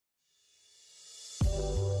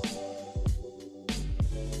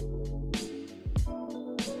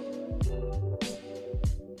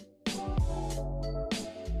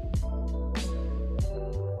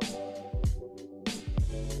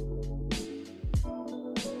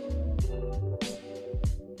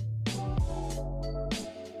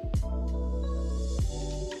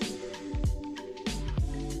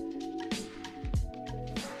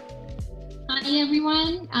Hi,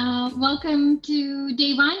 everyone. Welcome to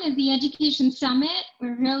day one of the Education Summit.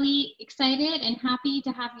 We're really excited and happy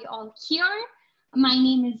to have you all here. My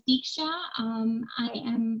name is Deeksha. I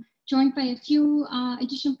am joined by a few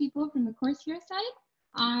additional people from the course here side.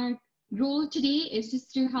 Our role today is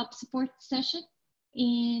just to help support the session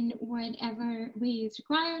in whatever way is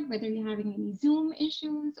required, whether you're having any Zoom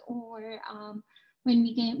issues or when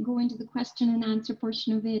we go into the question and answer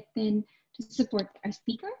portion of it, then to support our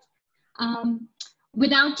speakers.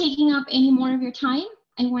 Without taking up any more of your time,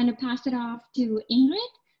 I want to pass it off to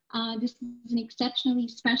Ingrid. This is an exceptionally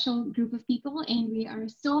special group of people, and we are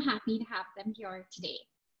so happy to have them here today.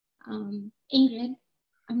 Ingrid,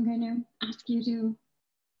 I'm going to ask you to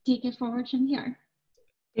take it forward from here.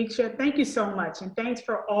 Deeksha, thank you so much, and thanks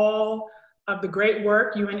for all of the great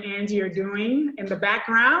work you and Angie are doing in the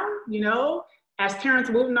background. You know, as Terrence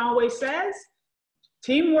Wooten always says,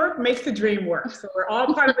 teamwork makes the dream work. So we're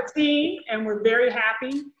all part of a team, and we're very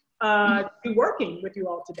happy to be working with you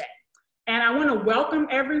all today. And I want to welcome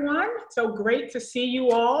everyone. So great to see you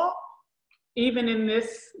all, even in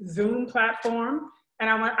this Zoom platform. And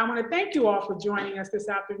I want to thank you all for joining us this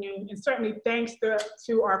afternoon, and certainly thanks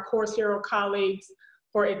to our Course Hero colleagues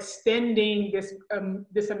for extending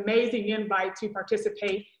this amazing invite to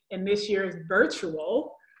participate in this year's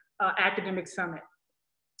virtual academic summit.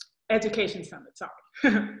 Education Summit, sorry.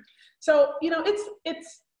 So, you know,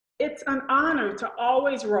 it's an honor to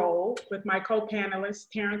always roll with my co-panelists,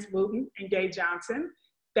 Terrence Wooten and Gay Johnson.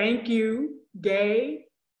 Thank you, Gay,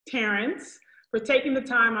 Terrence, for taking the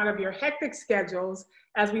time out of your hectic schedules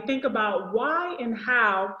as we think about why and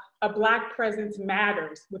how a Black presence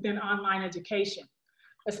matters within online education,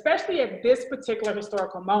 especially at this particular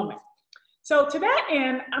historical moment. So to that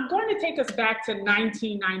end, I'm going to take us back to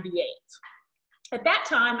 1998. At that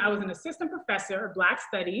time, I was an assistant professor of Black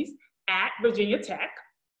Studies at Virginia Tech.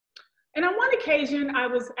 And on one occasion, I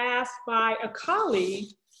was asked by a colleague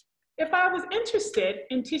if I was interested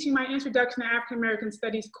in teaching my Introduction to African American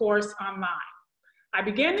Studies course online. I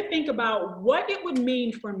began to think about what it would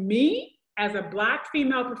mean for me as a Black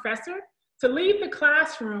female professor to leave the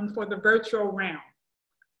classroom for the virtual realm,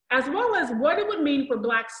 as well as what it would mean for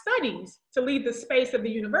Black studies to leave the space of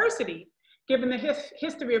the university, given the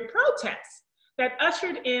history of protests that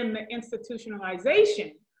ushered in the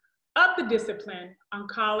institutionalization of the discipline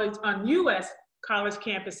on US college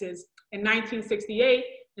campuses in 1968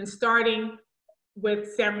 and starting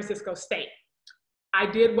with San Francisco State. I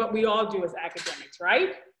did what we all do as academics,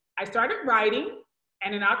 right? I started writing,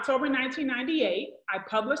 and in October 1998, I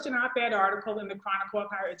published an op-ed article in the Chronicle of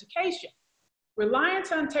Higher Education.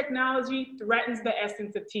 Reliance on technology threatens the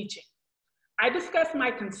essence of teaching. I discussed my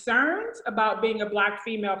concerns about being a Black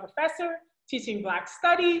female professor, teaching Black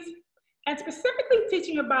studies, and specifically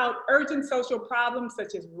teaching about urgent social problems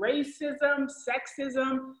such as racism,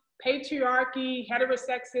 sexism, patriarchy,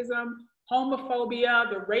 heterosexism, homophobia,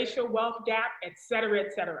 the racial wealth gap, et cetera,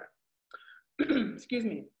 excuse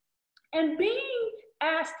me. And being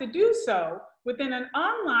asked to do so within an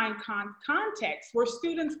online context where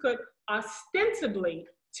students could ostensibly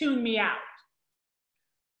tune me out.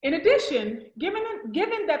 In addition,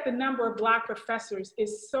 given that the number of Black professors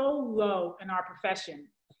is so low in our profession,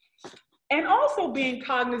 and also being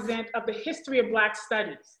cognizant of the history of Black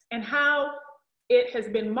studies and how it has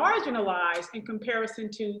been marginalized in comparison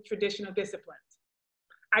to traditional disciplines,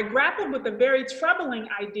 I grappled with the very troubling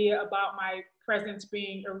idea about my presence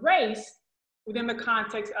being erased within the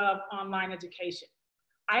context of online education.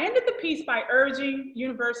 I ended the piece by urging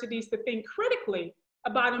universities to think critically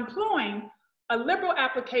about employing a liberal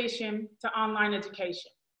application to online education.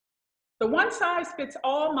 The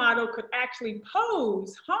one-size-fits-all model could actually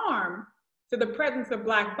pose harm to the presence of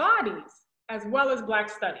Black bodies as well as Black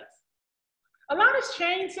studies. A lot has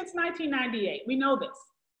changed since 1998, we know this.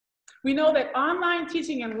 We know that online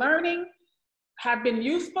teaching and learning have been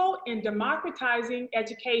useful in democratizing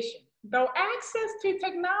education, though access to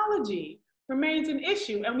technology remains an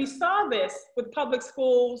issue, and we saw this with public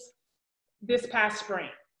schools this past spring.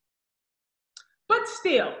 But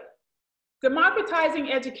still,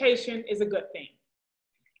 democratizing education is a good thing.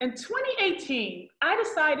 In 2018, I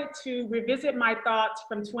decided to revisit my thoughts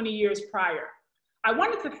from 20 years prior. I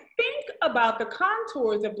wanted to think about the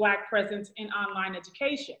contours of Black presence in online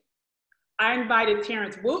education. I invited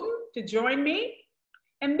Terrence Wooten to join me,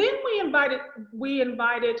 and then we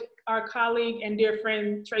invited our colleague and dear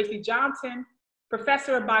friend, Tracy Johnson,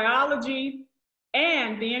 professor of biology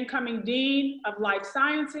and the incoming dean of life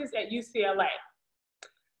sciences at UCLA,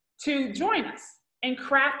 to join us in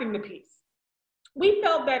crafting the piece. We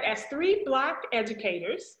felt that as three Black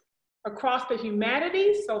educators across the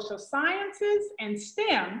humanities, social sciences, and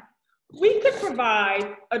STEM, we could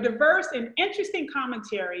provide a diverse and interesting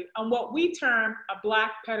commentary on what we term a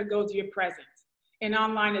Black pedagogy of presence in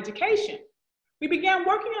online education. We began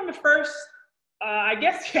working on the first, I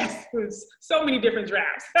guess, yes, it was so many different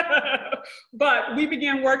drafts, but we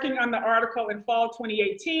began working on the article in fall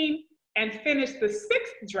 2018 and finished the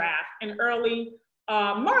 6th draft in early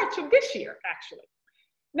March of this year, actually.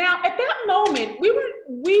 Now, at that moment,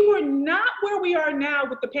 we were not where we are now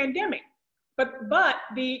with the pandemic, but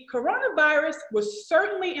the coronavirus was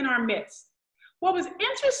certainly in our midst. What was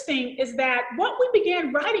interesting is that what we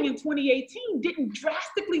began writing in 2018 didn't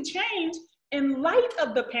drastically change in light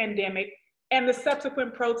of the pandemic and the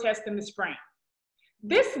subsequent protests in the spring.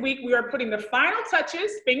 This week, we are putting the final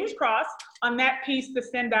touches, fingers crossed, on that piece to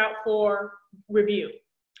send out for review.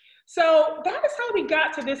 So that is how we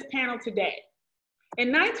got to this panel today.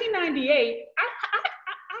 In 1998, I had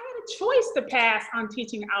a choice to pass on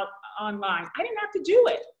teaching out online. I didn't have to do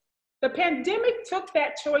it. The pandemic took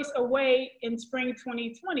that choice away in spring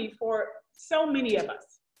 2020 for so many of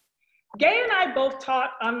us. Gay and I both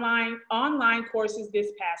taught online courses this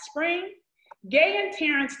past spring. Gay and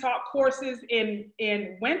Terrence taught courses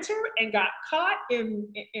in winter and got caught in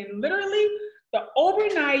literally the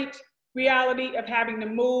overnight reality of having to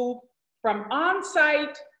move from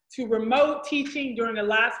on-site to remote teaching during the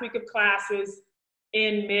last week of classes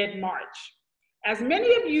in mid-March. As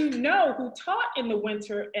many of you know who taught in the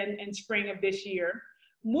winter and spring of this year,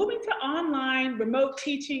 moving to online remote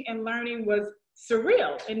teaching and learning was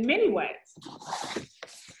surreal in many ways.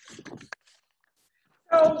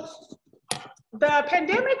 So the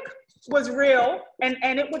pandemic was real and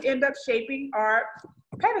it would end up shaping our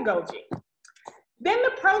pedagogy. Then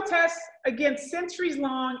the protests against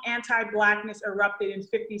centuries-long anti-Blackness erupted in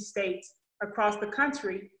 50 states across the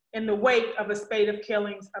country in the wake of a spate of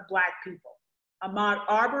killings of Black people. Ahmaud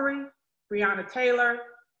Arbery, Breonna Taylor,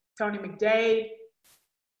 Tony McDade,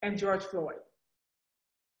 and George Floyd.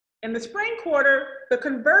 In the spring quarter, the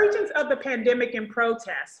convergence of the pandemic and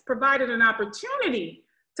protests provided an opportunity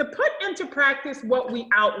to put into practice what we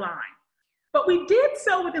outlined. But we did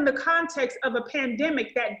so within the context of a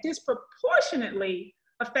pandemic that disproportionately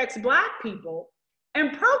affects Black people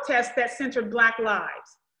and protests that centered Black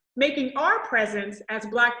lives, making our presence as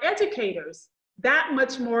Black educators that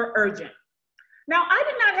much more urgent. Now, I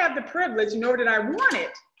did not have the privilege, nor did I want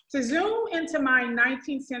it, to zoom into my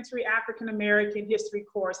 19th century African-American history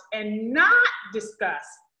course and not discuss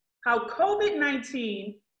how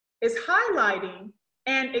COVID-19 is highlighting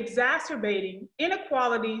and exacerbating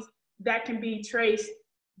inequalities that can be traced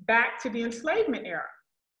back to the enslavement era.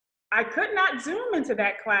 I could not zoom into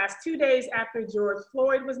that class 2 days after George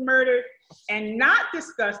Floyd was murdered and not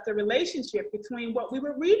discuss the relationship between what we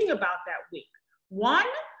were reading about that week. One,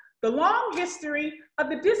 the long history of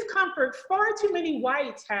the discomfort far too many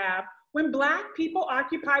whites have when Black people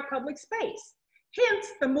occupy public space. Hence,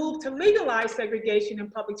 the move to legalize segregation in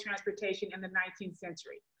public transportation in the 19th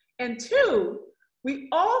century. And two, we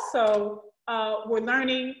also were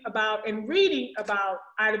learning about and reading about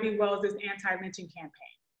Ida B. Wells' anti-lynching campaign.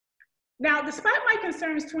 Now, despite my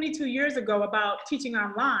concerns 22 years ago about teaching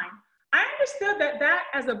online, I understood that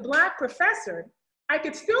as a Black professor, I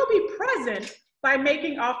could still be present by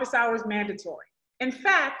making office hours mandatory. In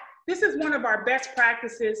fact, this is one of our best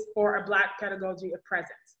practices for a Black pedagogy of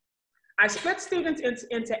presence. I split students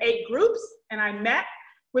into 8 groups, and I met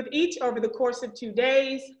with each over the course of 2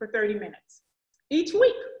 days for 30 minutes each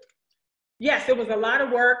week. Yes, it was a lot of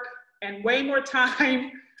work and way more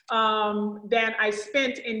time than I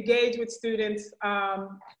spent engaged with students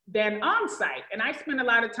than on-site. And I spent a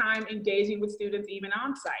lot of time engaging with students even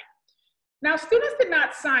on-site. Now, students did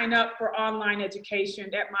not sign up for online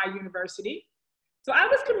education at my university. So I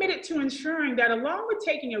was committed to ensuring that along with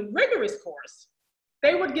taking a rigorous course,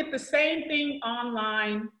 they would get the same thing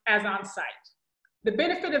online as on-site. The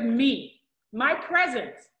benefit of me, my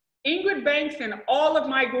presence, Ingrid Banks in all of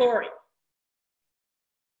my glory.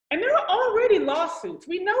 And there are already lawsuits,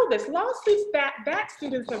 we know this, lawsuits that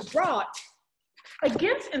students have brought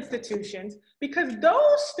against institutions because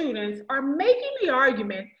those students are making the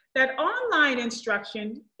argument that online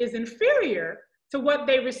instruction is inferior to what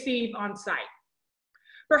they receive on site.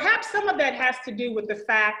 Perhaps some of that has to do with the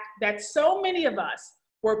fact that so many of us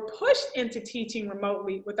were pushed into teaching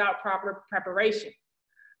remotely without proper preparation.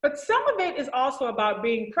 But some of it is also about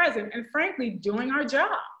being present and frankly, doing our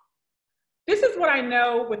job. This is what I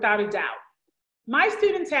know without a doubt. My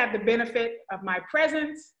students have the benefit of my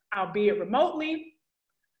presence, albeit remotely,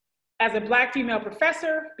 as a Black female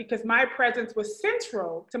professor, because my presence was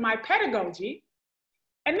central to my pedagogy.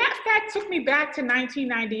 And that fact took me back to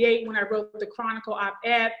 1998 when I wrote the Chronicle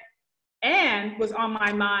op-ed and was on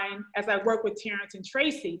my mind as I worked with Terrence and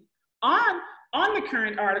Tracy on the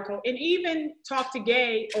current article, and even talked to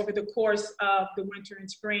Gay over the course of the winter and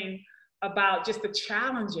spring about just the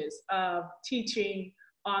challenges of teaching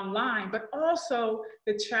online, but also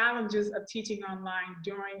the challenges of teaching online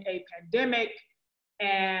during a pandemic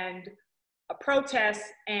and a protest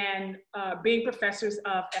and being professors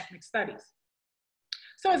of ethnic studies.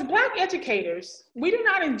 So as Black educators, we do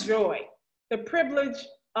not enjoy the privilege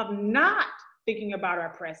of not thinking about our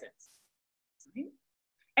presence. Right?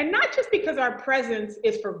 And not just because our presence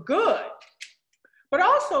is for good, but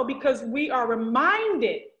also because we are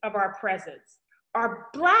reminded of our presence, our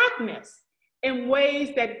Blackness, in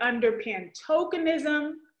ways that underpin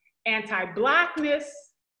tokenism, anti-Blackness,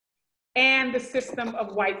 and the system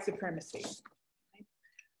of white supremacy.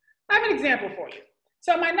 I have an example for you.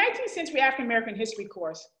 So in my 19th century African American history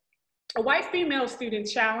course, a white female student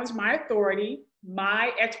challenged my authority,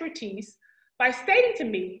 my expertise, by stating to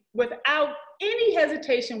me without any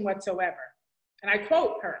hesitation whatsoever, and I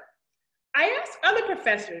quote her, "I asked other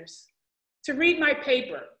professors to read my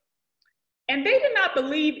paper, and they did not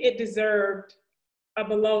believe it deserved a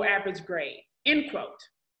below average grade," end quote.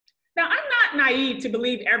 Now, I'm not naive to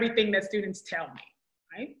believe everything that students tell me,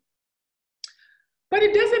 right? But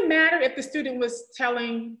it doesn't matter if the student was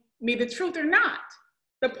telling me the truth or not.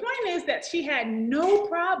 The point is that she had no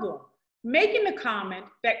problem making the comment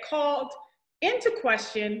that called into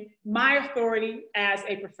question my authority as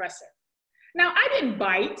a professor. Now, I didn't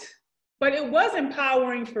bite, but it was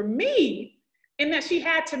empowering for me in that she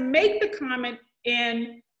had to make the comment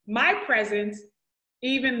in my presence,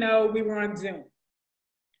 even though we were on Zoom.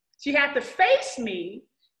 She had to face me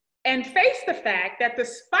and face the fact that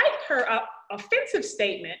despite her offensive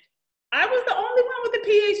statement, I was the only one with a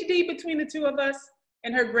PhD between the two of us,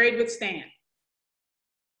 and her grade would stand.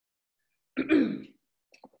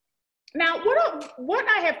 Now, what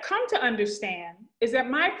I have come to understand is that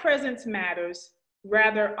my presence matters,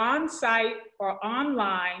 rather on-site or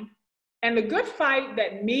online, and the good fight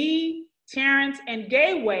that me, Terrence, and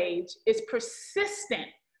Gay wage is persistent,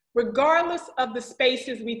 regardless of the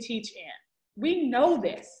spaces we teach in. We know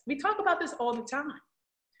this. We talk about this all the time.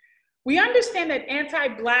 We understand that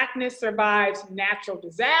anti-Blackness survives natural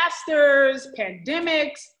disasters,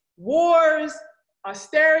 pandemics, wars,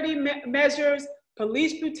 austerity measures,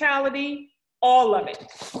 police brutality, all of it.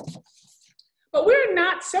 But we're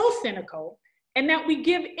not so cynical in that we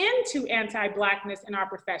give into anti-Blackness in our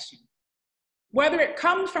profession, whether it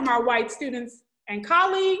comes from our white students and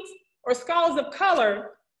colleagues or scholars of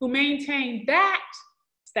color who maintain that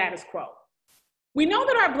status quo. We know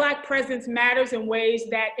that our Black presence matters in ways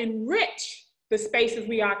that enrich the spaces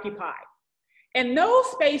we occupy. And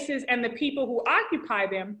those spaces and the people who occupy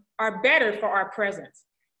them are better for our presence,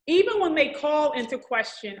 even when they call into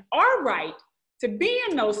question our right to be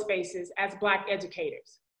in those spaces as Black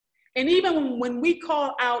educators. And even when we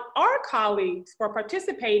call out our colleagues for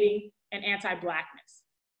participating in anti-Blackness.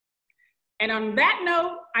 And on that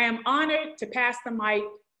note, I am honored to pass the mic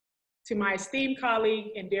to my esteemed colleague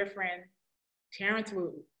and dear friend, Terrence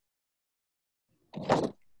Wooten.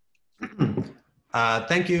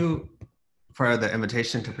 Thank you for the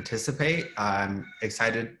invitation to participate. I'm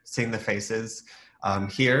excited seeing the faces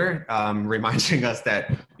here, reminding us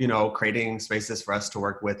that, you know, creating spaces for us to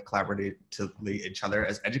work with collaboratively each other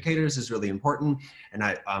as educators is really important.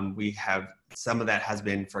 And we have, some of that has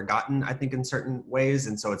been forgotten, I think, in certain ways.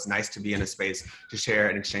 And so it's nice to be in a space to share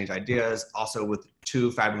and exchange ideas, also with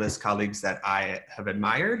two fabulous colleagues that I have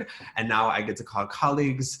admired. And now I get to call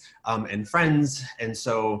colleagues and friends. And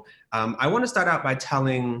so I want to start out by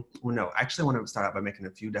telling, well, no, I actually want to start out by making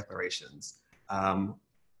a few declarations.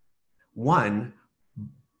 One,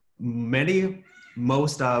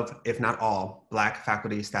 most of, if not all, Black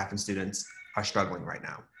faculty, staff, and students are struggling right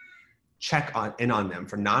now. Check in on them.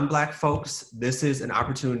 For non-Black folks, this is an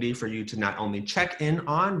opportunity for you to not only check in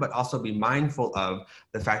on, but also be mindful of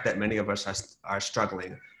the fact that many of us are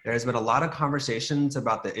struggling. There has been a lot of conversations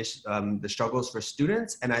about the struggles for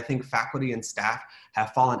students, and I think faculty and staff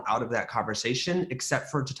have fallen out of that conversation,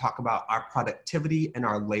 except for to talk about our productivity and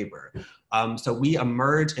our labor. So we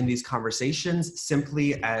emerge in these conversations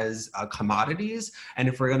simply as commodities, and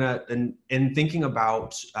if we're gonna, in thinking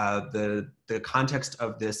about the context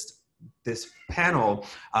of this panel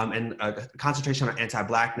and a concentration on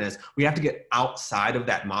anti-Blackness, we have to get outside of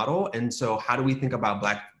that model. And so how do we think about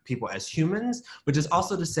Black people as humans, which is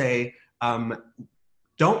also to say,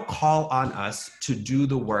 don't call on us to do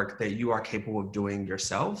the work that you are capable of doing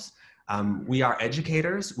yourselves. We are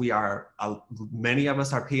educators. We are, many of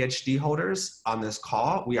us are PhD holders on this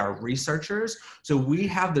call. We are researchers. So we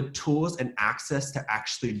have the tools and access to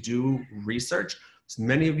actually do research. So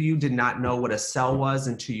many of you did not know what a cell was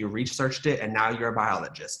until you researched it, and now you're a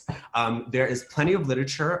biologist. There is plenty of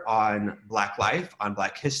literature on Black life, on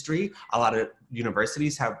Black history. A lot of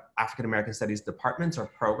universities have African American studies departments or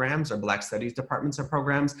programs, or Black studies departments or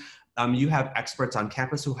programs. You have experts on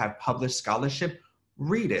campus who have published scholarship.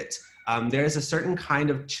 Read it. There is a certain kind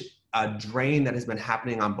of drain that has been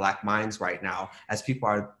happening on Black minds right now as people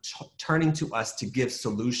are turning to us to give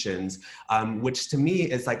solutions, which to me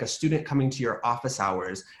is like a student coming to your office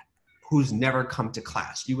hours who's never come to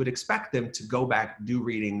class. You would expect them to go back, do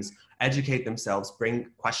readings, educate themselves, bring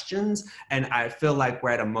questions. And I feel like we're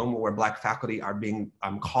at a moment where Black faculty are being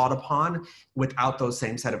called upon without those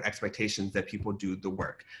same set of expectations that people do the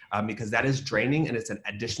work, because that is draining, and it's an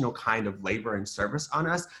additional kind of labor and service on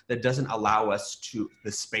us that doesn't allow us to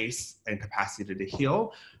the space and capacity to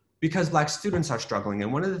heal, because Black students are struggling.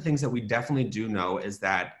 And one of the things that we definitely do know is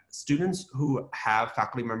that students who have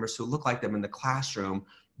faculty members who look like them in the classroom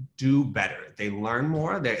do better. They learn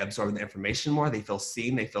more, they absorb the information more, they feel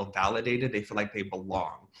seen, they feel validated, they feel like they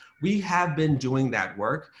belong. We have been doing that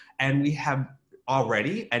work, and we have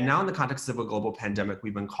already, and now in the context of a global pandemic,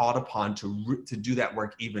 we've been called upon to do that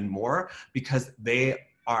work even more, because they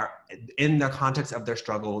are, in the context of their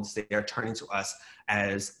struggles, they are turning to us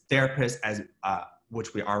as therapists, as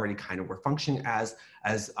which we already kind of were functioning as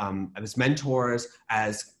mentors,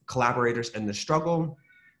 as collaborators in the struggle.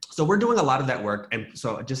 So we're doing a lot of that work. And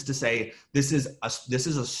so just to say, this is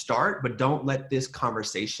a start, but don't let this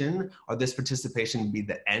conversation or this participation be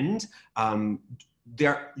the end.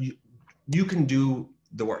 You can do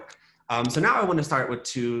the work. So now I want to start with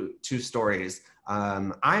two stories.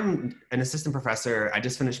 I'm an assistant professor. I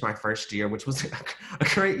just finished my first year, which was a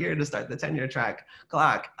great year to start the tenure track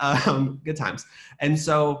clock. Good times. And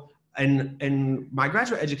so in my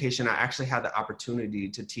graduate education, I actually had the opportunity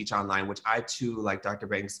to teach online, which I too, like Dr.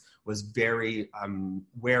 Banks, was very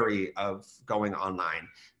wary of going online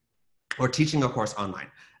or teaching a course online,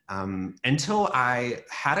 until I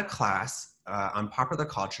had a class on popular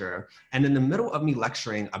culture. And in the middle of me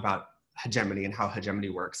lecturing about hegemony and how hegemony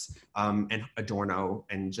works, and Adorno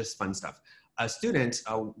and just fun stuff, a student,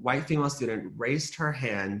 a white female student, raised her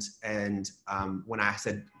hand. And when I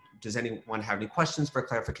said, does anyone have any questions for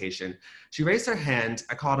clarification? She raised her hand,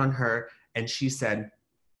 I called on her, and she said,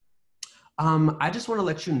 I just want to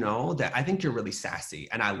let you know that I think you're really sassy,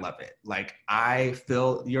 and I love it. Like, I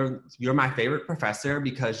feel you're my favorite professor,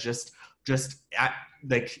 because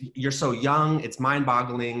like, you're so young, it's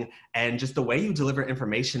mind-boggling, and just the way you deliver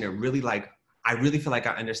information, it really, like, I really feel like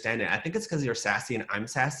I understand it. I think it's because you're sassy and I'm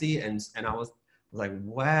sassy, and I was like,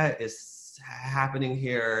 what is happening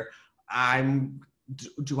here?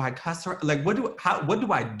 Do I cuss her? Like, what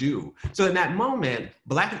do I do? So in that moment,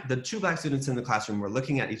 the two Black students in the classroom were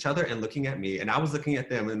looking at each other and looking at me, and I was looking at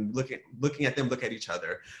them and looking at them look at each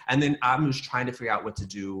other. And then I was trying to figure out what to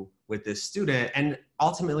do with this student. And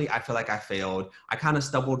ultimately, I feel like I failed. I kind of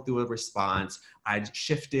stumbled through a response. I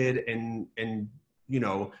shifted and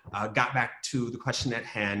got back to the question at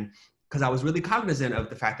hand, because I was really cognizant of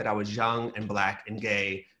the fact that I was young and Black and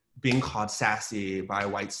gay, being called sassy by a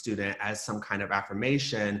white student as some kind of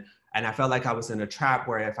affirmation. And I felt like I was in a trap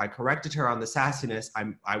where if I corrected her on the sassiness,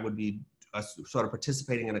 I would be sort of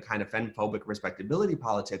participating in a kind of femphobic respectability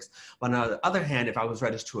politics. But on the other hand, if I was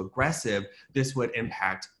read too aggressive, this would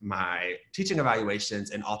impact my teaching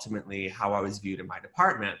evaluations and ultimately how I was viewed in my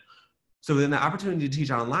department. So then the opportunity to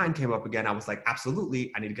teach online came up again. I was like,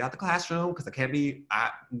 absolutely, I need to get out the classroom, because I can't be,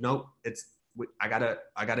 I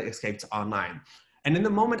gotta escape to online. And in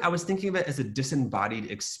the moment, I was thinking of it as a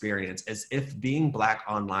disembodied experience, as if being Black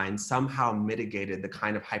online somehow mitigated the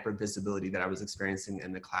kind of hypervisibility that I was experiencing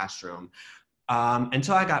in the classroom.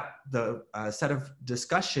 Until I got the set of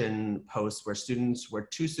discussion posts where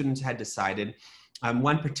two students had decided,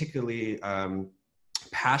 one particularly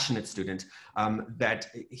passionate student, that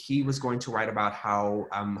he was going to write about how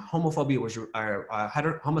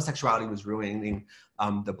homosexuality was ruining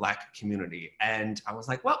the Black community. And I was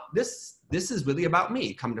like, well, this is really about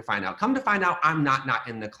me. Come to find out, I'm not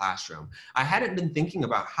in the classroom. I hadn't been thinking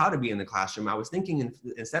about how to be in the classroom. I was thinking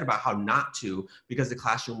instead about how not to, because the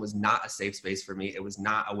classroom was not a safe space for me. It was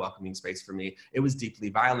not a welcoming space for me. It was deeply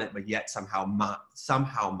violent, but yet somehow mine.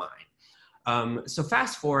 So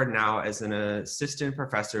fast forward now, as an assistant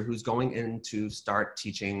professor who's going in to start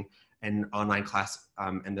teaching an online class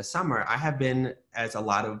in the summer, I have been, as a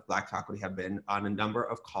lot of Black faculty have been, on a number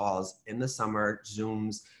of calls in the summer,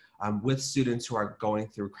 Zooms, with students who are going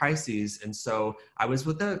through crises. And so I was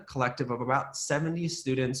with a collective of about 70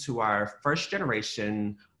 students who are first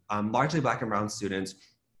generation, largely Black and brown students.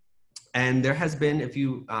 And there has been, if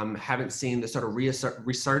you haven't seen, the sort of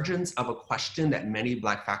resurgence of a question that many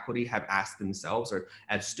Black faculty have asked themselves, or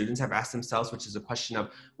as students have asked themselves, which is a question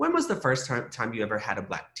of, when was the first time you ever had a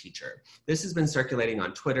Black teacher? This has been circulating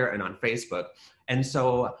on Twitter and on Facebook. And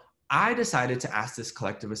so I decided to ask this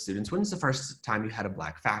collective of students, when's the first time you had a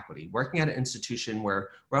Black faculty? Working at an institution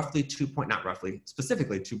where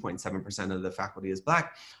specifically 2.7% of the faculty is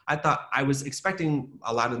Black, I thought I was expecting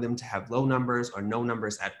a lot of them to have low numbers or no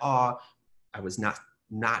numbers at all. I was not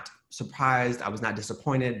surprised. I was not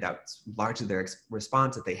disappointed. That's largely their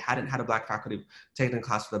response, that they hadn't had a Black faculty taken a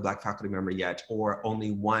class with a Black faculty member yet, or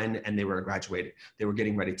only one, and they were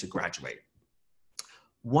getting ready to graduate.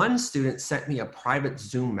 One student sent me a private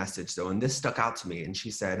Zoom message though, and this stuck out to me. And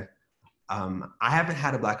she said, I haven't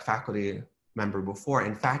had a Black faculty member before.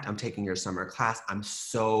 In fact, I'm taking your summer class. I'm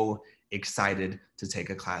so excited to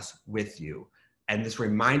take a class with you. And this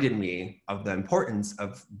reminded me of the importance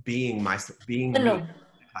of being in the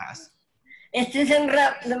class. And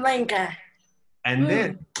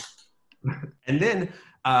then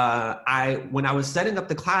when I was setting up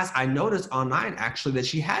the class, I noticed online actually that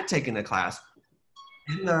she had taken a class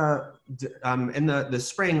in the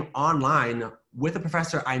spring online with a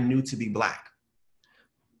professor I knew to be Black.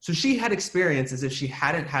 So she had experience as if she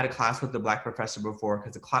hadn't had a class with the Black professor before,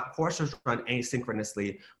 because the course was run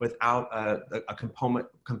asynchronously without a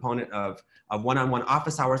component of one-on-one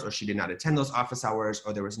office hours, or she did not attend those office hours,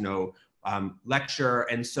 or there was no lecture.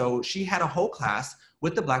 And so she had a whole class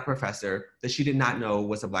with the Black professor that she did not know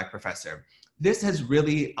was a Black professor. This has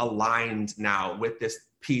really aligned now with this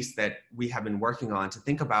piece that we have been working on, to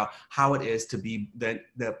think about how it is to be the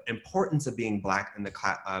importance of being Black and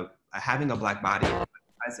having a Black body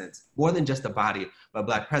presence, more than just a body, but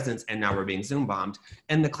Black presence. And now we're being Zoom bombed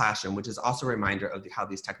in the classroom, which is also a reminder of how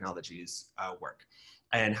these technologies work,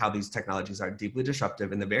 and how these technologies are deeply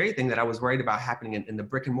disruptive. And the very thing that I was worried about happening in the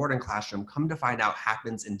brick and mortar classroom, come to find out,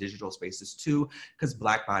 happens in digital spaces too, because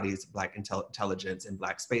Black bodies, Black intelligence, and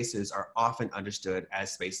Black spaces are often understood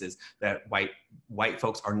as spaces that white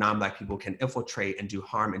folks or non-Black people can infiltrate and do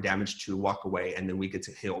harm and damage to, walk away, and then we get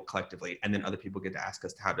to heal collectively. And then other people get to ask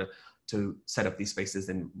us how to set up these spaces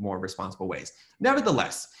in more responsible ways.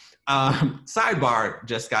 Nevertheless, sidebar,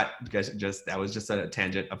 that was just a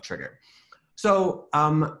tangent of trigger. So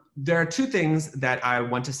there are two things that I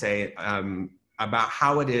want to say about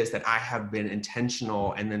how it is that I have been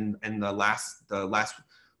intentional. And then in the last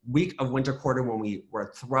week of winter quarter, when we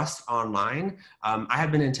were thrust online, I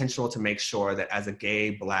have been intentional to make sure that as a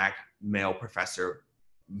gay Black male professor,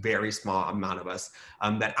 very small amount of us,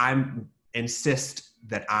 that I insist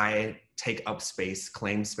that I take up space,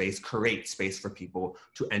 claim space, create space for people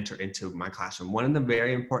to enter into my classroom. One of the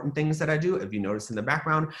very important things that I do, if you notice in the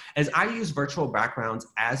background, is I use virtual backgrounds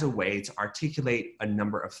as a way to articulate a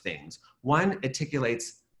number of things. One, it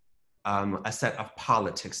articulates a set of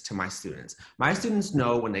politics to my students. My students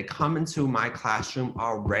know when they come into my classroom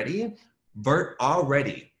already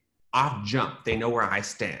off jump, they know where I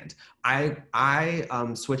stand. I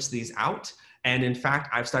switch these out. And in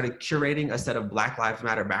fact, I've started curating a set of Black Lives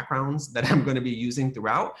Matter backgrounds that I'm going to be using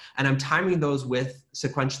throughout, and I'm timing those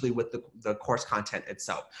sequentially with the course content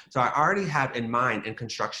itself. So I already have in mind, in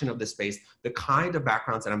construction of the space, the kind of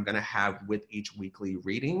backgrounds that I'm going to have with each weekly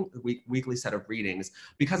set of readings,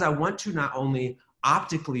 because I want to not only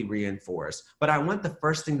optically reinforce, but I want the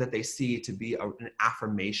first thing that they see to be an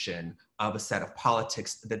affirmation of a set of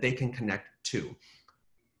politics that they can connect to.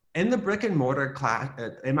 In the brick and mortar class,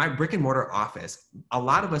 in my brick and mortar office, a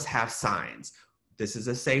lot of us have signs. This is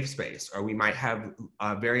a safe space, or we might have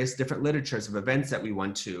various different literatures of events that we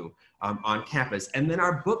want to on campus. And then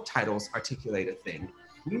our book titles articulate a thing.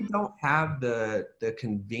 We don't have the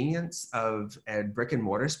convenience of a brick and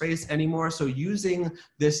mortar space anymore. So using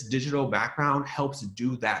this digital background helps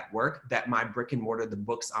do that work that my brick and mortar, the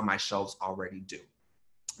books on my shelves already do.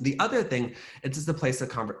 The other thing, it's just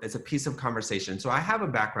it's a piece of conversation. So I have a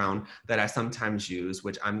background that I sometimes use,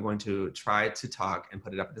 which I'm going to try to talk and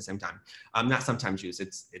put it up at the same time. Not sometimes use,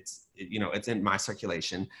 it's in my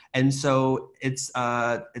circulation. And so it's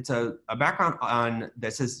a background on,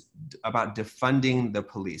 this is about defunding the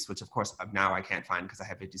police, which of course now I can't find because I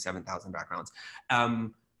have 57,000 backgrounds. A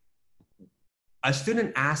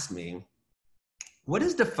student asked me, what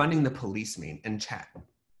does defunding the police mean, in chat?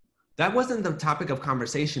 That wasn't the topic of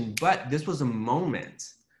conversation, but this was a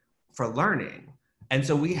moment for learning. And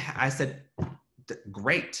so I said,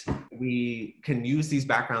 great. We can use these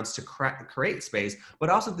backgrounds to create space, but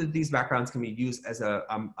also that these backgrounds can be used as a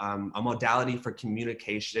modality for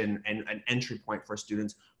communication and an entry point for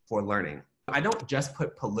students for learning. I don't just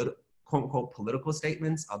put quote unquote political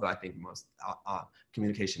statements, although I think most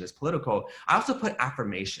communication is political. I also put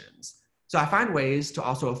affirmations. So I find ways to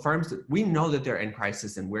also affirm that we know that they're in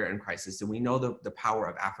crisis and we're in crisis, and we know the power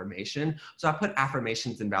of affirmation. So I put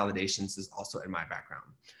affirmations and validations is also in my background.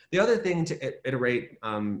 The other thing to iterate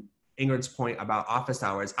Ingrid's point about office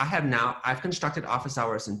hours, I've constructed office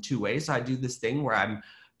hours in 2 ways. So I do this thing where I'm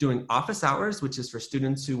doing office hours, which is for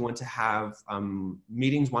students who want to have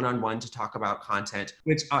meetings one-on-one to talk about content,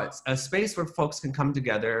 which is a space where folks can come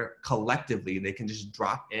together collectively. They can just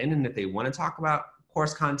drop in, and if they want to talk about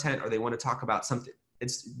course content or they want to talk about something,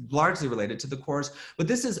 it's largely related to the course, but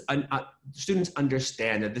this is, students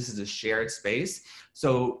understand that this is a shared space.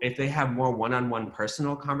 So if they have more one-on-one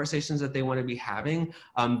personal conversations that they want to be having,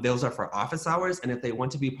 those are for office hours. And if they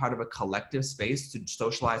want to be part of a collective space to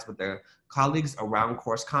socialize with their colleagues around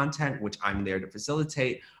course content, which I'm there to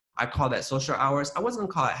facilitate, I call that social hours. I wasn't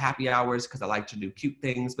gonna call it happy hours because I like to do cute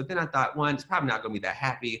things, but then I thought, one, it's probably not gonna be that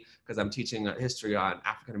happy because I'm teaching a history on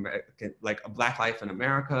African American, like a Black life in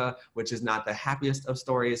America, which is not the happiest of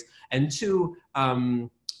stories. And two,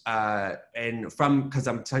 because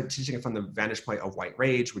I'm teaching it from the vantage point of white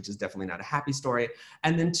rage, which is definitely not a happy story.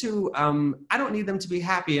 And then two, I don't need them to be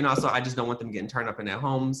happy. And also I just don't want them getting turned up in their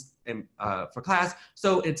homes for class.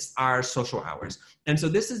 So it's our social hours. And so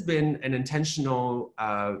this has been an intentional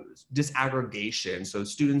disaggregation so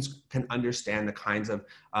students can understand the kinds of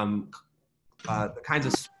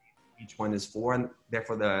each one is for, and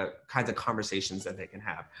therefore the kinds of conversations that they can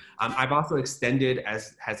have. I've also extended,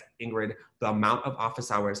 as has Ingrid, the amount of office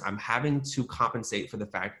hours I'm having to compensate for the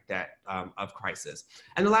fact that of crisis.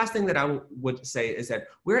 And the last thing that I would say is that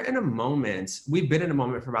we're in a moment, we've been in a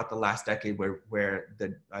moment for about the last decade where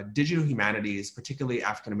the digital humanities, particularly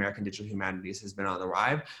African-American digital humanities, has been on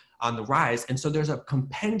the rise. And so there's a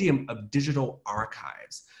compendium of digital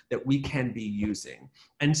archives that we can be using.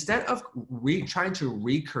 Instead of trying to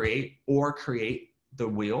recreate or create the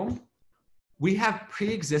wheel, we have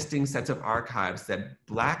pre-existing sets of archives that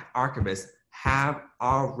Black archivists have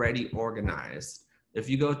already organized. If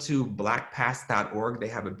you go to blackpast.org, they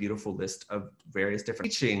have a beautiful list of various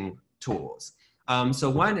different teaching tools. So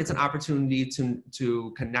one, it's an opportunity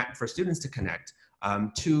to connect, for students to connect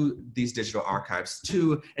to these digital archives.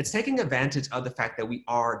 Two, it's taking advantage of the fact that we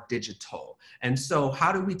are digital. And so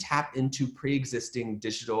how do we tap into pre-existing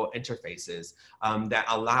digital interfaces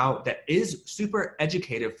that is super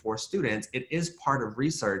educative for students, it is part of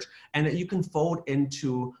research, and that you can fold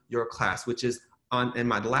into your class, which is in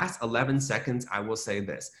my last 11 seconds, I will say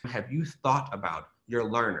this. Have you thought about your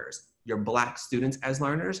learners, your Black students as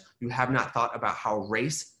learners? You have not thought about how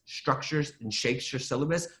race structures and shapes your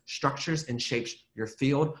syllabus, structures and shapes your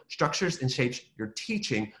field, structures and shapes your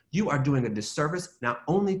teaching. You are doing a disservice not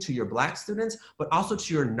only to your Black students, but also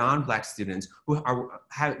to your non-Black students who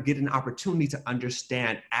get an opportunity to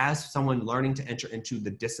understand, as someone learning to enter into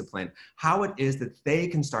the discipline, how it is that they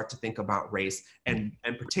can start to think about race and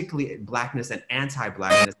particularly Blackness and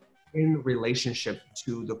anti-Blackness in relationship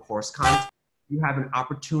to the course content. You have an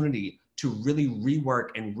opportunity to really rework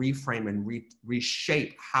and reframe and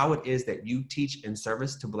reshape how it is that you teach in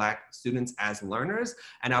service to Black students as learners.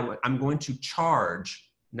 And I'm going to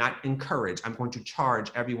charge, not encourage, I'm going to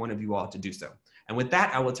charge every one of you all to do so. And with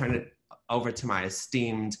that, I will turn it over to my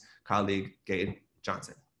esteemed colleague, Gabe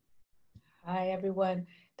Johnson. Hi, everyone.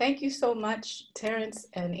 Thank you so much, Terrence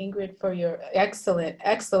and Ingrid, for your excellent,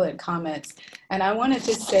 excellent comments. And I want to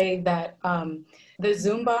just say that the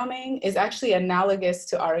Zoom bombing is actually analogous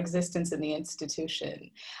to our existence in the institution.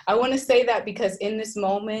 I want to say that because in this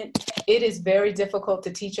moment, it is very difficult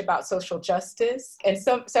to teach about social justice. And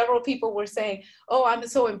several people were saying, oh, I'm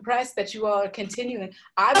so impressed that you all are continuing.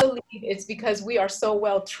 I believe it's because we are so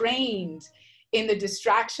well trained in the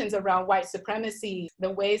distractions around white supremacy, the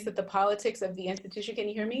ways that the politics of the institution, can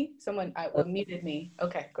you hear me? Someone muted me.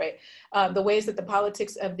 Okay, great. The ways that the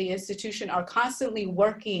politics of the institution are constantly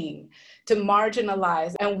working to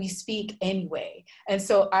marginalize, and we speak anyway. And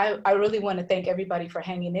so I really want to thank everybody for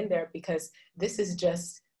hanging in there, because this is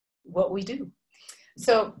just what we do.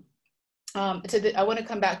 So I want to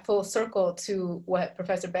come back full circle to what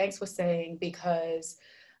Professor Banks was saying, because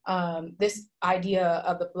this idea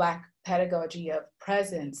of the Black pedagogy of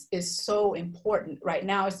presence is so important right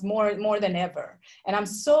now. It's more than ever. And I'm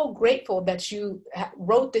so grateful that you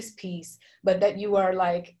wrote this piece, but that you are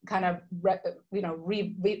like kind of,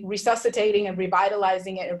 resuscitating and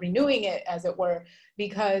revitalizing it and renewing it, as it were,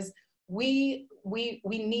 because we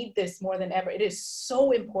need this more than ever. It is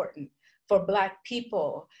so important for Black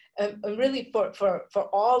people, really for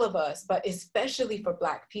all of us, but especially for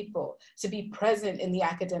Black people, to be present in the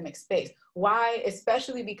academic space. Why?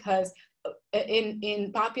 Especially because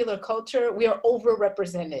in popular culture, we are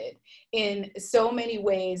overrepresented in so many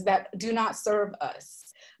ways that do not serve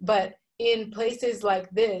us. But in places like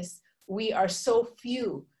this, we are so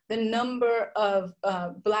few. The number of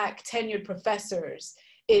Black tenured professors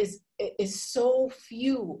is so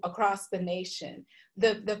few across the nation.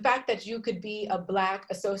 The fact that you could be a Black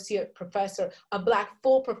associate professor, a Black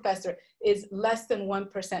full professor, is less than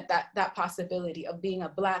 1%. That possibility of being a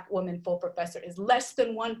Black woman full professor is less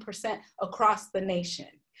than 1% across the nation.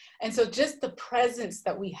 And so just the presence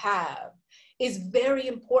that we have is very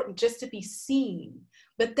important, just to be seen.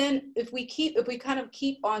 But then if we kind of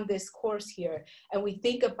keep on this course here and we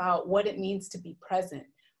think about what it means to be present,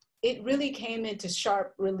 it really came into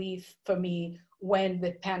sharp relief for me when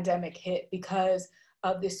the pandemic hit, because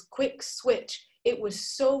of this quick switch. It was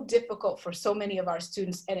so difficult for so many of our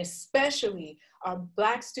students, and especially our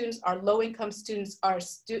Black students, our low-income students, our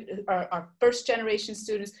first-generation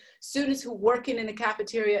students, students who working in the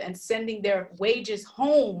cafeteria and sending their wages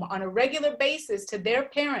home on a regular basis to their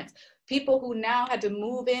parents, people who now had to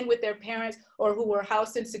move in with their parents, or who were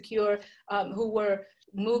house insecure, who were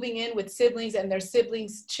moving in with siblings and their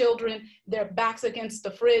siblings' children, their backs against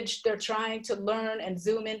the fridge, they're trying to learn and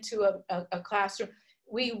Zoom into a classroom.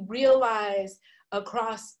 We realized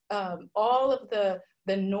across all of the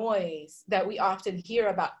noise that we often hear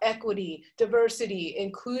about equity, diversity,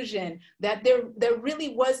 inclusion, that there really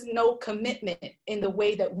was no commitment in the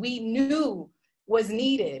way that we knew was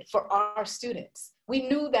needed for our students. We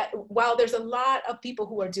knew that while there's a lot of people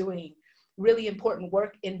who are doing really important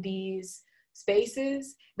work in these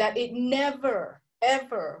spaces, that it never,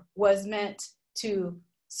 ever was meant to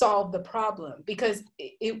solve the problem. Because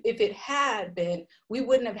if it had been, we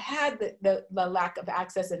wouldn't have had the lack of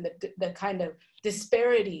access and the kind of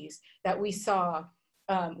disparities that we saw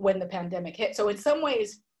when the pandemic hit. So in some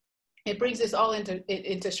ways, it brings us all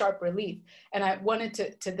into sharp relief. And I wanted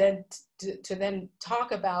to then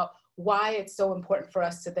talk about why it's so important for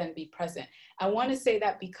us to then be present. I want to say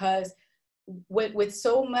that because with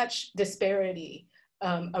so much disparity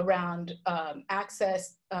around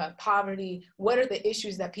access, poverty, what are the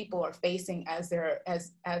issues that people are facing as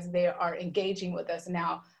they are engaging with us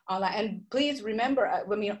now online? And please remember, I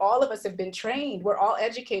mean, all of us have been trained. We're all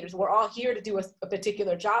educators. We're all here to do a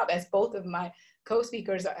particular job, as both of my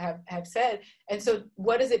co-speakers have said. And so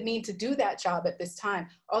what does it mean to do that job at this time?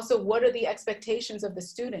 Also, what are the expectations of the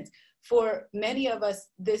students? For many of us,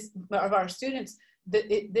 of our students,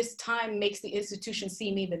 this time makes the institution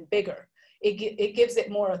seem even bigger. It gives it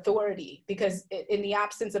more authority, because in the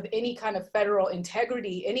absence of any kind of federal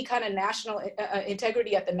integrity, any kind of national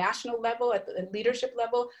integrity at the national level, at the leadership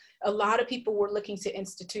level, a lot of people were looking to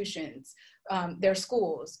institutions, their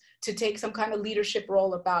schools, to take some kind of leadership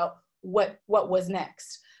role about what was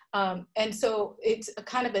next. And so it's a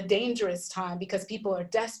kind of a dangerous time, because people are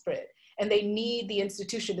desperate and they need the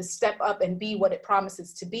institution to step up and be what it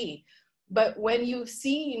promises to be. But when you've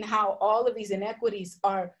seen how all of these inequities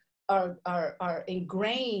are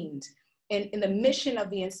ingrained in the mission of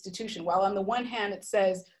the institution, while on the one hand it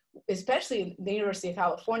says, especially in the University of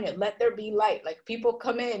California, let there be light, like people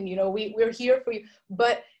come in, you know, we're here for you.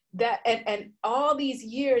 But that, and all these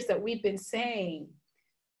years that we've been saying,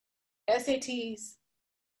 SATs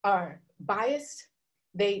are biased.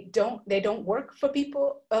 They don't work for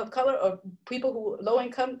people of color or people who low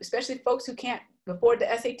income, especially folks who can't afford the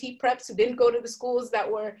SAT preps, who didn't go to the schools that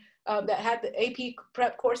were that had the AP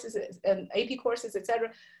prep courses and AP courses,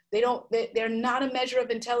 etc. They're not a measure of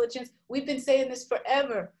intelligence. We've been saying this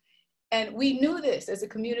forever, and we knew this as a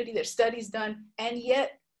community. There's studies done, and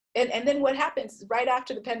yet, and then what happens right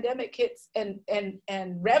after the pandemic hits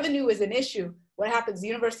and revenue is an issue? What happens? The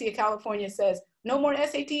University of California says no more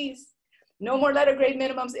SATs, no more letter grade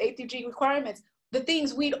minimums, A through G requirements. The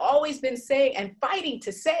things we'd always been saying and fighting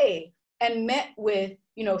to say, and met with,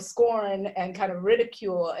 you know, scorn and kind of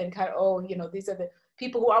ridicule and kind of, oh, you know, these are the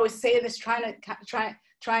people who are always saying this,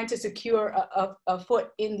 trying to secure a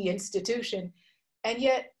foot in the institution. And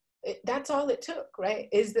yet that's all it took, right?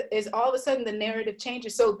 Is all of a sudden the narrative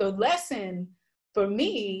changes. So the lesson for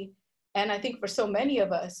me, and I think for so many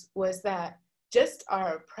of us, was that just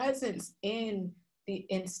our presence in the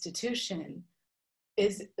institution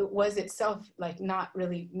was itself like not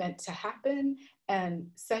really meant to happen. And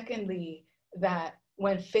secondly, that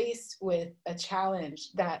when faced with a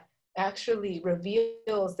challenge that actually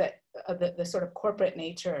reveals that the sort of corporate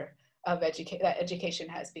nature of that education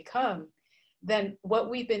has become, then what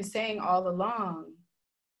we've been saying all along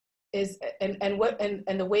is, and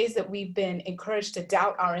the ways that we've been encouraged to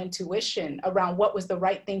doubt our intuition around what was the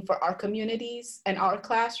right thing for our communities and our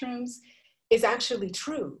classrooms is actually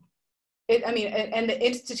true. And the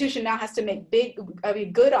institution now has to make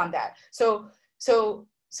good on that. So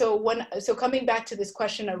coming back to this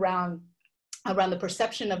question around the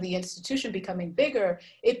perception of the institution becoming bigger,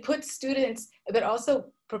 it puts students, but also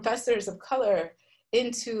professors of color,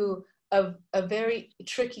 into a very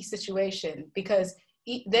tricky situation, because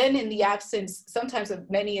then in the absence sometimes of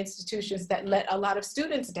many institutions that let a lot of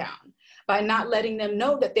students down by not letting them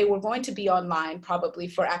know that they were going to be online probably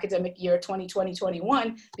for academic year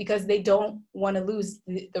 2020-21, because they don't want to lose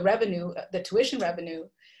the revenue, the tuition revenue.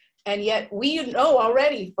 And yet we know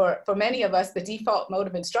already for many of us, the default mode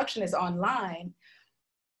of instruction is online.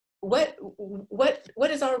 What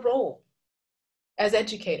is our role as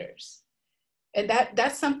educators? And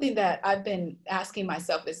that's something that I've been asking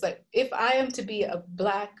myself. It's like, if I am to be a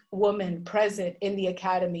Black woman present in the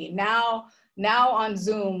academy, now on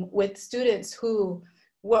Zoom with students who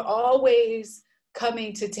were always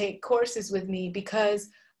coming to take courses with me because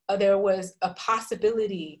there was a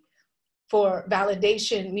possibility for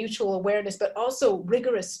validation, mutual awareness, but also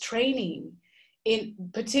rigorous training in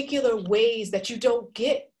particular ways that you don't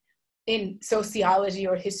get in sociology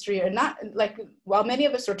or history, or not, like, while many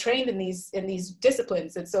of us are trained in these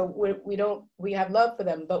disciplines, and so we have love for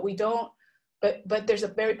them, but we don't, but there's a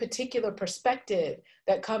very particular perspective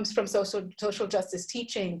that comes from social justice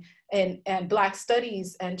teaching and Black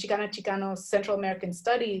studies and Chicano Central American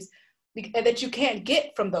studies that you can't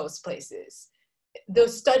get from those places.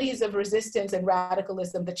 Those studies of resistance and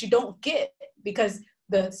radicalism that you don't get because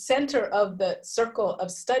the center of the circle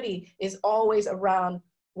of study is always around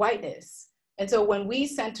whiteness. And so when we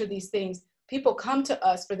center these things, people come to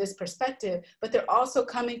us for this perspective, but they're also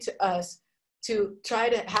coming to us to try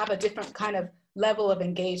to have a different kind of level of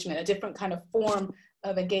engagement, a different kind of form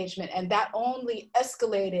of engagement. And that only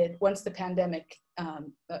escalated once the pandemic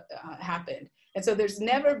happened. And so there's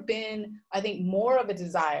never been, I think, more of a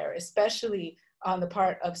desire, especially on the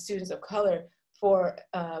part of students of color, for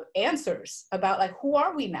answers about, like, who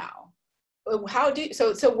are we now?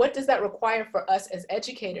 So what does that require for us as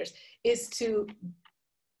educators is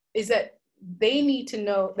that they need to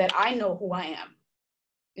know that I know who I am.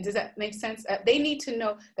 Does that make sense? They need to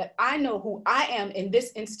know that I know who I am in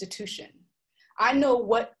this institution. I know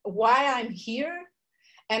why I'm here,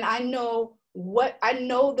 and I know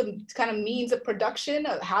the kind of means of production.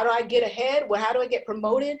 How do I get ahead? How do I get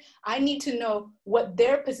promoted? I need to know what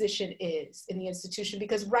their position is in the institution,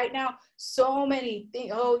 because right now, so many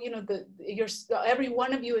things, every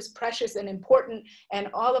one of you is precious and important, and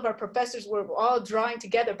all of our professors were all drawing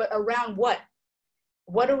together, but around what?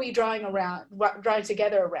 What are we drawing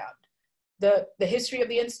together around? The history of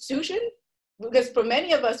the institution? Because for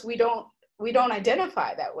many of us, we don't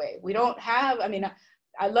identify that way. We don't have,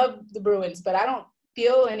 I love the Bruins, but I don't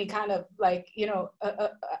feel any kind of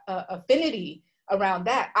affinity around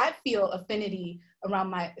that. I feel affinity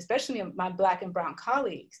around especially my Black and brown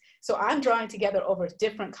colleagues. So I'm drawing together over a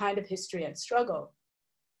different kind of history and struggle.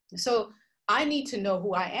 So I need to know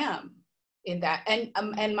who I am in that.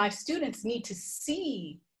 And my students need to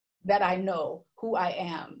see that I know who I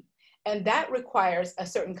am. And that requires a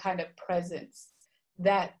certain kind of presence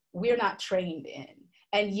that we're not trained in.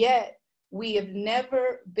 And yet, we've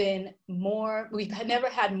never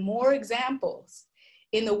had more examples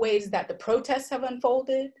in the ways that the protests have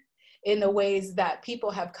unfolded, in the ways that people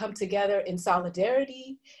have come together in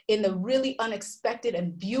solidarity, in the really unexpected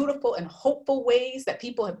and beautiful and hopeful ways that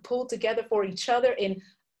people have pulled together for each other in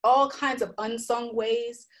all kinds of unsung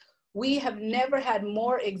ways. We have never had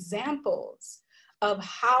more examples of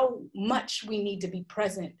how much we need to be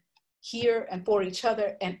present here and for each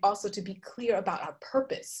other, and also to be clear about our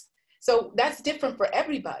purpose. So that's different for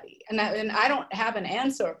everybody. And I don't have an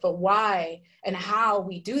answer for why and how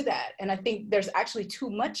we do that. And I think there's actually too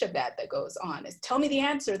much of that goes on. Is tell me the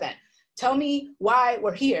answer then. Tell me why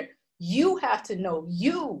we're here. You have to know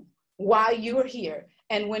why you're here.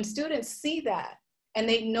 And when students see that, and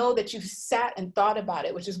they know that you've sat and thought about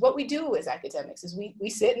it, which is what we do as academics, is we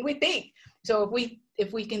sit and we think. So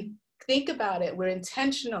if we can think about it, we're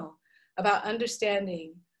intentional about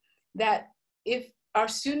understanding that if our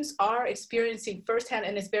students are experiencing firsthand,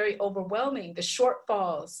 and it's very overwhelming, the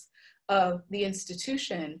shortfalls of the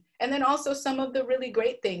institution, and then also some of the really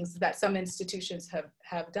great things that some institutions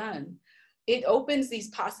have done, it opens these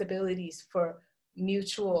possibilities for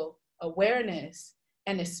mutual awareness,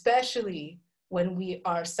 and especially when we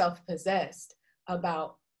are self-possessed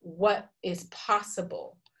about what is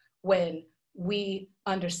possible when we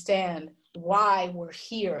understand why we're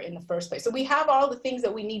here in the first place. So we have all the things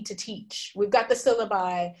that we need to teach. We've got the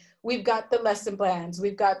syllabi, we've got the lesson plans,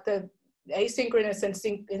 we've got the asynchronous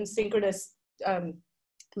and synchronous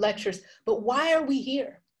lectures, but why are we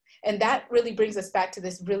here? And that really brings us back to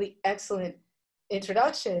this really excellent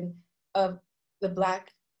introduction of the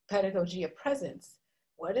Black pedagogy of presence.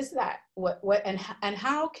 What is that? And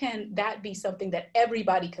how can that be something that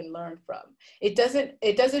everybody can learn from? It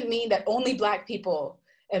doesn't mean that only Black people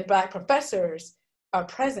and Black professors are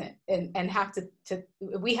present and have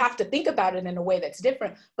we have to think about it in a way that's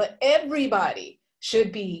different, but everybody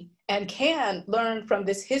should be and can learn from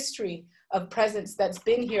this history of presence that's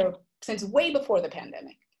been here since way before the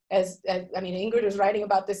pandemic. I mean, Ingrid was writing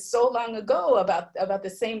about this so long ago about the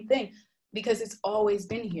same thing, because it's always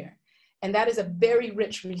been here. And that is a very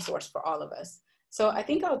rich resource for all of us. So I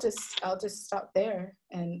think I'll just stop there,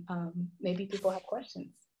 and maybe people have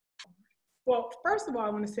questions. Well, first of all, I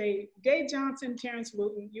want to say, Gabe Johnson, Terrence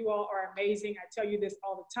Wooten, you all are amazing. I tell you this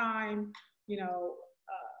all the time, you know,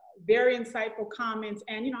 very insightful comments.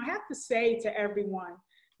 And, you know, I have to say to everyone,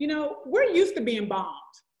 you know, we're used to being bombed.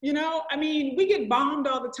 You know, I mean, we get bombed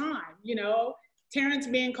all the time, you know, Terrence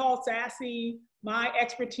being called sassy, my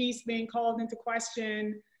expertise being called into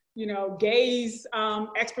question, you know, Gay's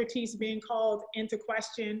expertise being called into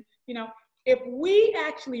question. You know, if we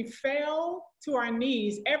actually fell to our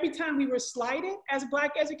knees every time we were slighted as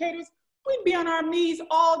Black educators, we'd be on our knees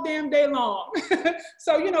all damn day long.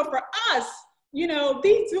 So, you know, for us, you know,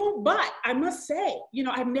 but I must say, you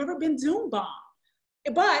know, I've never been Zoom bombed,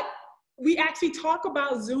 but we actually talk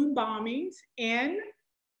about Zoom bombings in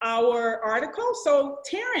our article. So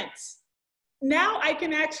Terrence, now I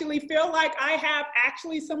can actually feel like I have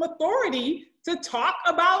actually some authority to talk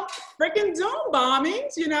about freaking Zoom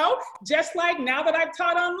bombings, you know, just like now that I've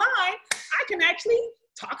taught online, I can actually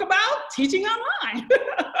talk about teaching online.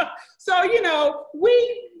 So, you know,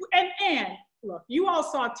 and look, you all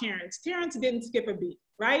saw Terrence. Terrence didn't skip a beat,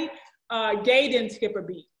 right? Gay didn't skip a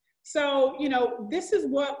beat. So, you know, this is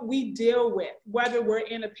what we deal with, whether we're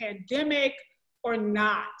in a pandemic or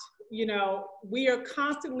not. You know, we are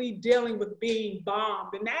constantly dealing with being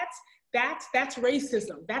bombed, and that's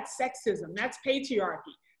racism, that's sexism, that's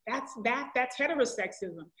patriarchy, that's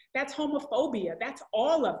heterosexism, that's homophobia, that's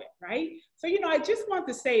all of it, right? So, you know, I just want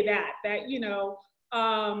to say that you know,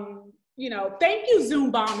 thank you,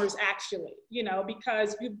 Zoom bombers, actually, you know,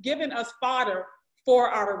 because you've given us fodder for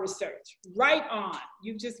our research. Right on.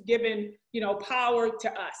 You've just given, you know, power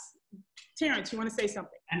to us. Terrence, you want to say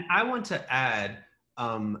something? And I want to add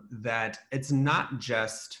that it's not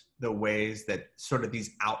just the ways that sort of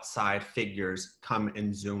these outside figures come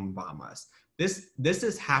and Zoom bomb us. This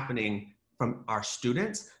is happening from our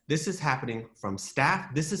students. This is happening from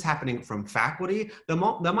staff. This is happening from faculty. The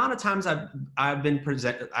amount of times I've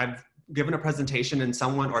given a presentation and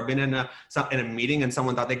someone, or been in a meeting and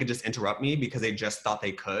someone thought they could just interrupt me because they just thought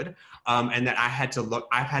they could. And that I've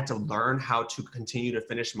had to learn how to continue to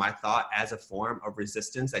finish my thought as a form of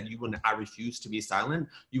resistance, that I refuse to be silent.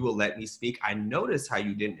 You will let me speak. I notice how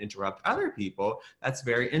you didn't interrupt other people. That's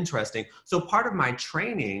very interesting. So part of my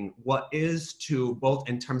training, what is to both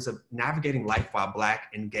in terms of navigating life while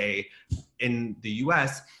Black and gay in the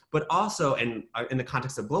US, but also in the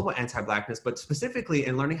context of global anti-Blackness, but specifically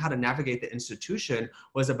in learning how to navigate the institution,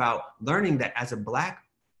 was about learning that as a Black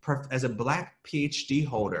PhD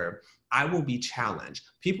holder, I will be challenged.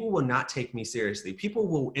 People will not take me seriously. People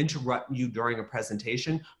will interrupt you during a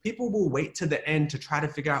presentation. People will wait to the end to try to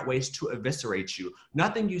figure out ways to eviscerate you.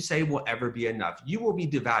 Nothing you say will ever be enough. You will be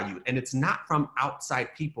devalued. And it's not from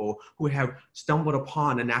outside people who have stumbled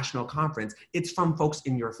upon a national conference. It's from folks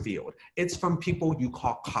in your field. It's from people you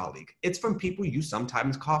call colleague. It's from people you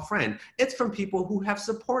sometimes call friend. It's from people who have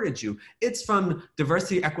supported you. It's from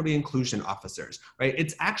diversity, equity, inclusion officers, right?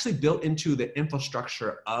 It's actually built into the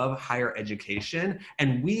infrastructure of higher education.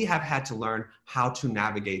 And we have had to learn how to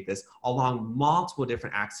navigate this along multiple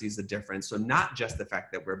different axes of difference. So not just the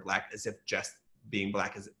fact that we're Black, as if just being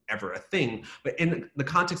Black is ever a thing, but in the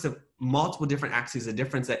context of multiple different axes of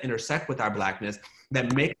difference that intersect with our Blackness,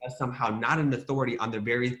 that make us somehow not an authority on the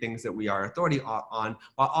very things that we are authority on,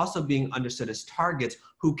 while also being understood as targets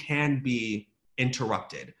who can be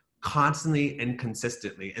interrupted constantly and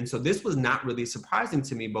consistently. And so this was not really surprising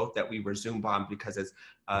to me, both that we were Zoom bombed, because as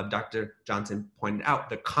Dr. Johnson pointed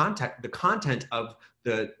out, the content of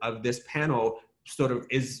this panel sort of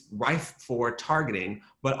is rife for targeting,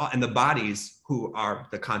 and the bodies who are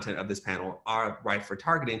the content of this panel are rife for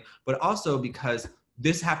targeting, but also because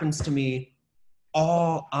this happens to me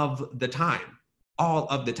all of the time.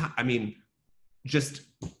 I mean, just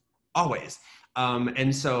always.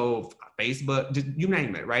 And so Facebook, just, you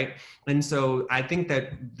name it, right? And so I think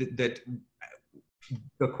that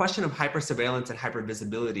the question of hypersurveillance and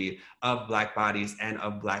hypervisibility of Black bodies and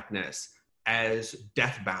of Blackness as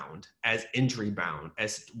death-bound, as injury-bound,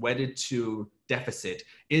 as wedded to deficit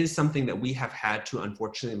is something that we have had to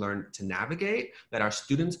unfortunately learn to navigate, that our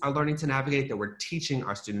students are learning to navigate, that we're teaching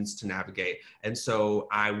our students to navigate. And so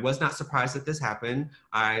I was not surprised that this happened.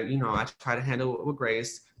 I try to handle it with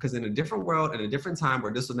grace, because in a different world, in a different time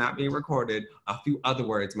where this was not being recorded, a few other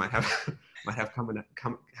words might have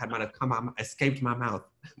escaped my mouth.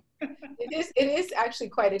 It is actually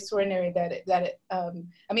quite extraordinary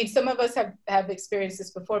I mean, some of us have experienced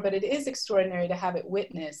this before, but it is extraordinary to have it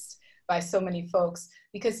witnessed by so many folks,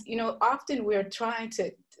 because, often we're trying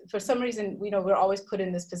to, for some reason, we're always put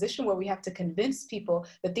in this position where we have to convince people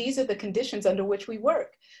that these are the conditions under which we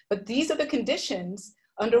work, but these are the conditions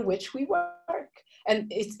under which we work.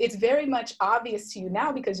 And it's very much obvious to you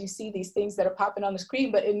now because you see these things that are popping on the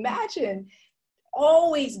screen, but imagine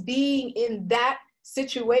always being in that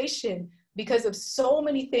situation because of so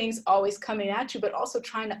many things always coming at you, but also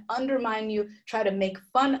trying to undermine you, try to make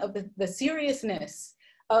fun of the seriousness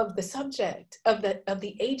of the subject, of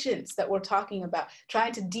the agents that we're talking about,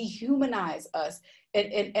 trying to dehumanize us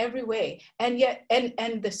in every way. And yet,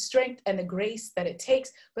 and the strength and the grace that it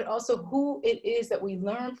takes, but also who it is that we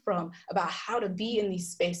learn from about how to be in these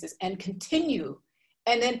spaces and continue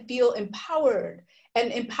and then feel empowered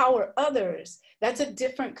and empower others. That's a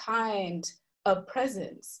different kind of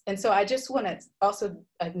presence. And so I just want to also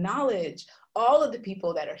acknowledge all of the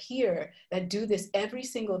people that are here that do this every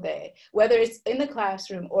single day, whether it's in the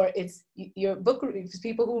classroom or it's your book reviews,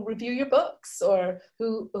 people who review your books or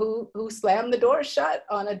who slam the door shut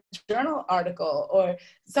on a journal article or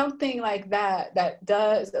something like that, that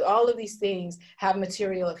does, all of these things have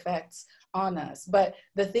material effects on us. But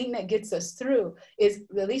the thing that gets us through is,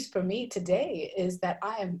 at least for me today, is that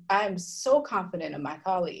I am so confident in my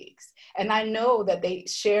colleagues. And I know that they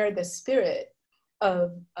share the spirit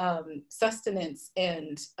of sustenance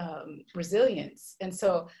and resilience. And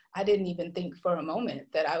so I didn't even think for a moment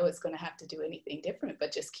that I was going to have to do anything different,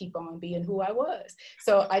 but just keep on being who I was.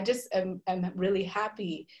 So I just am really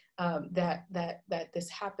happy that this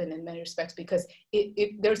happened in many respects, because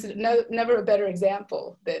there's never a better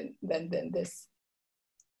example than this.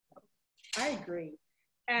 I agree.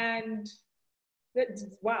 And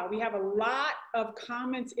wow, we have a lot of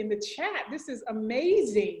comments in the chat. This is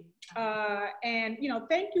amazing. And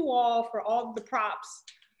thank you all for all the props.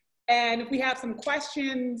 And if we have some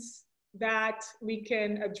questions that we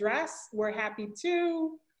can address, we're happy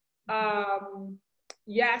to.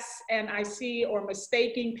 Yes, and I see, or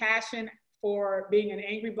mistaking passion for being an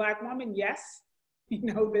angry Black woman. Yes, you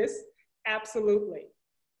know this, absolutely.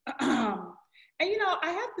 And I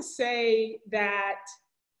have to say that,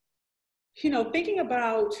 thinking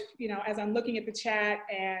about, as I'm looking at the chat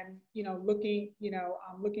and, I'm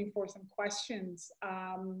looking for some questions.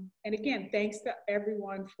 And again, thanks to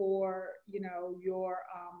everyone for, your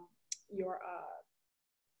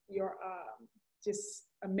just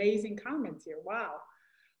amazing comments here. Wow.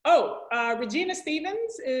 Oh, Regina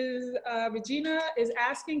Stevens is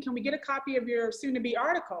asking, can we get a copy of your soon-to-be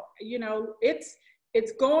article? It's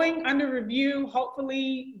going under review,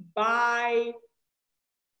 hopefully by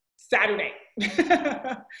Saturday.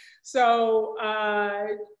 So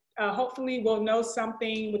hopefully we'll know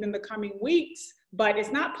something within the coming weeks, but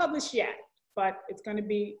it's not published yet, but it's going to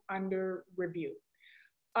be under review.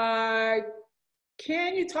 Can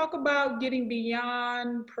you talk about getting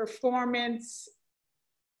beyond performance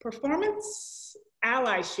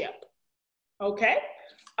allyship? Okay.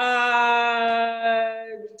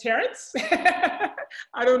 Terrence?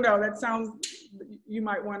 I don't know, that sounds, you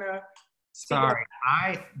might want to. Sorry,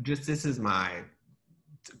 this is my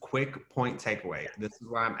quick point takeaway. This is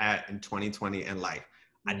where I'm at in 2020 in life.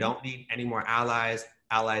 I don't need any more allies.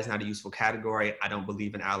 Allies not a useful category. I don't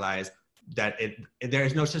believe in allies. There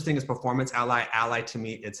is no such thing as performance ally. Ally to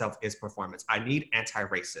me itself is performance. I need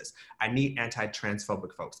anti-racist. I need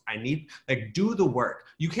anti-transphobic folks. I need, do the work.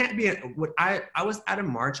 You can't be, I was at a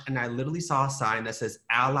march and I literally saw a sign that says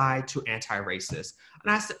ally to anti-racist.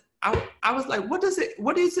 And I said, I was like, what is it?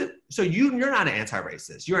 So you're not an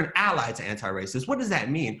anti-racist. You're an ally to anti-racist. What does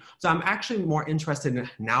that mean? So I'm actually more interested in,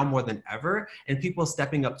 now more than ever, in people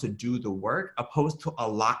stepping up to do the work, opposed to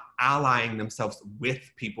allying themselves with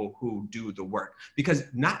people who do the work, because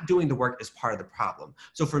not doing the work is part of the problem.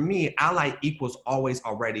 So for me, ally equals always,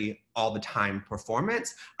 already, all the time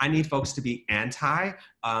performance. I need folks to be anti,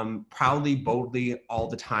 proudly, boldly, all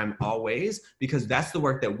the time, always, because that's the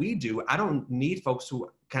work that we do. I don't need folks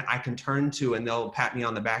who I can turn to and they'll pat me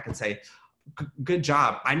on the back and say, good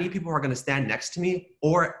job. I need people who are going to stand next to me,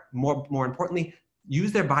 or more importantly,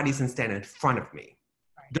 use their bodies and stand in front of me.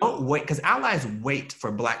 Don't wait, because allies wait for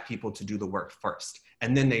Black people to do the work first,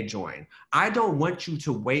 and then they join. I don't want you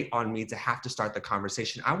to wait on me to have to start the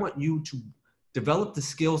conversation. I want you to develop the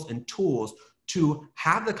skills and tools to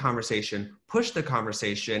have the conversation, push the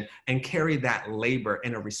conversation, and carry that labor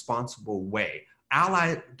in a responsible way.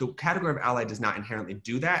 The category of ally does not inherently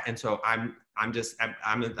do that, and so I'm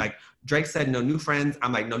like Drake said, no new friends.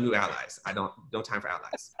 I'm like, no new allies. No time for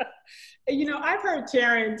allies. You know, I've heard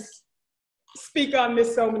Terrence speak on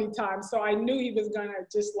this so many times, so I knew he was gonna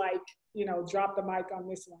just like, you know, drop the mic on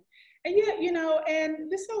this one. And yet, you know,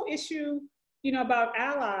 and this whole issue, you know, about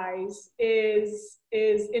allies is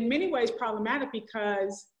in many ways problematic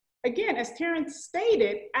because, again, as Terrence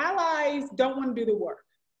stated, allies don't want to do the work,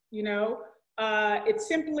 you know? It's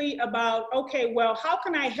simply about, okay, well, how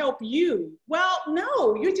can I help you? Well,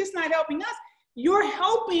 no, you're just not helping us. You're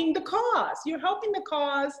helping the cause. You're helping the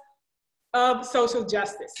cause of social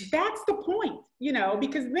justice. That's the point, you know,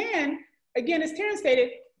 because then, again, as Terrence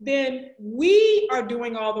stated, then we are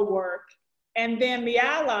doing all the work, and then the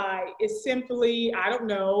ally is simply, I don't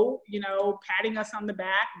know, you know, patting us on the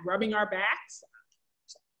back, rubbing our backs,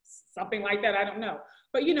 something like that, I don't know.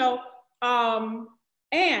 But, you know,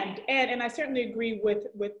 and I certainly agree with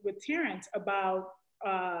Terrence about,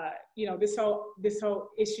 you know, this whole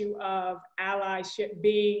issue of allyship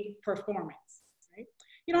being performance.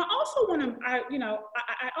 You know,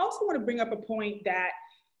 I also want to bring up a point that,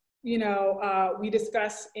 you know, we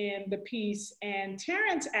discuss in the piece, and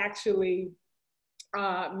Terrence actually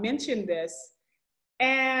mentioned this,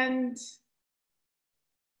 and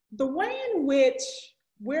the way in which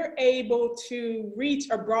we're able to reach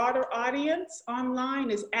a broader audience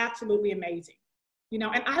online is absolutely amazing. You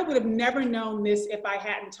know, and I would have never known this if I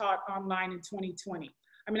hadn't taught online in 2020.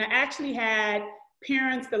 I mean, I actually had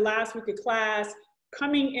parents the last week of class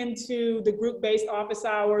coming into the group-based office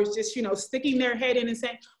hours, just, you know, sticking their head in and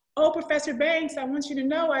saying, oh, Professor Banks, I want you to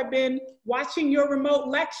know I've been watching your remote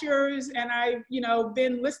lectures, and I've, you know,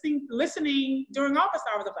 been listening during office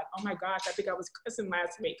hours. I'm like, oh my gosh, I think I was cussing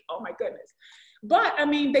last week. Oh my goodness. But I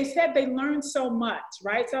mean, they said they learned so much,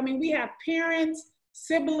 right? So I mean, we have parents,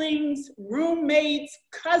 siblings, roommates,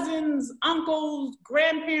 cousins, uncles,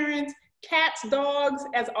 grandparents, cats, dogs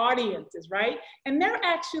as audiences, right? And they're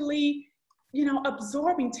actually, you know,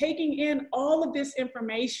 absorbing, taking in all of this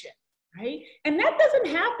information, right? And that doesn't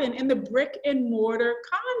happen in the brick and mortar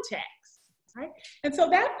context, right? And so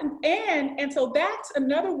that's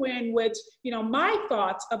another way in which, you know, my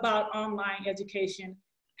thoughts about online education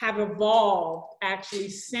have evolved actually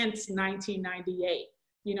since 1998.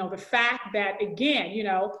 You know, the fact that, again, you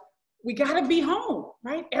know, we gotta be home,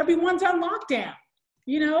 right? Everyone's on lockdown.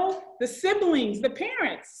 You know, the siblings, the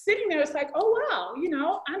parents sitting there, it's like, oh, wow, you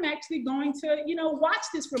know, I'm actually going to, you know, watch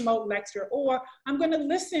this remote lecture, or I'm going to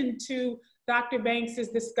listen to Dr. Banks's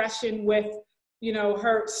discussion with, you know,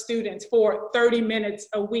 her students for 30 minutes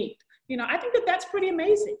a week. You know, I think that that's pretty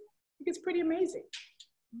amazing. I think it's pretty amazing.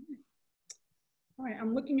 All right,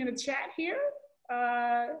 I'm looking at a chat here.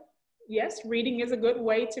 Yes, reading is a good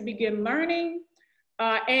way to begin learning.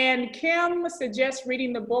 And Kim suggests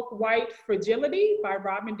reading the book White Fragility by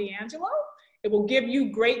Robin DiAngelo. It will give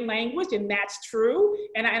you great language, and that's true.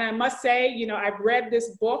 And I must say, you know, I've read this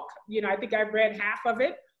book, you know, I think I've read half of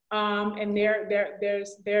it. And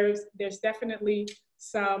there's definitely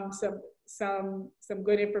some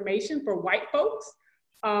good information for white folks.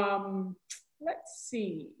 Let's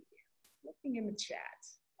see, looking in the chat.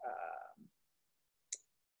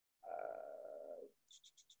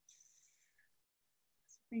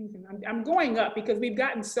 I'm going up because we've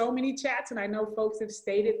gotten so many chats, and I know folks have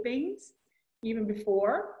stated things even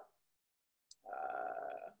before.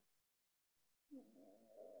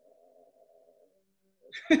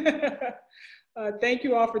 Thank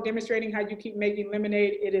you all for demonstrating how you keep making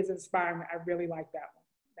lemonade. It is inspiring. I really like that one.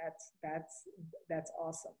 That's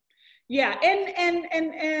awesome. Yeah,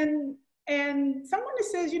 and someone that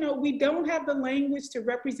says, you know, we don't have the language to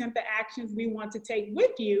represent the actions we want to take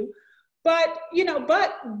with you. But, you know,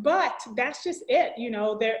 but that's just it. You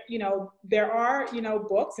know, there are, you know,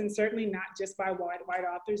 books, and certainly not just by white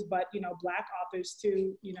authors, but, you know, Black authors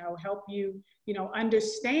to, you know, help you, you know,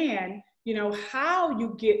 understand, you know, how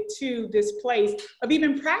you get to this place of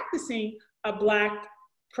even practicing a Black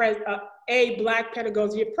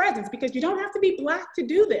pedagogy of presence, because you don't have to be Black to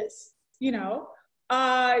do this, you know.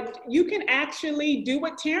 You can actually do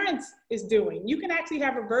what Terrence is doing. You can actually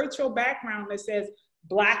have a virtual background that says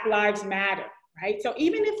Black Lives Matter, right? So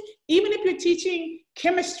even if you're teaching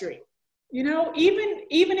chemistry, You know, even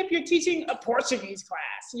if you're teaching a Portuguese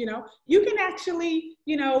class, you know, you can actually,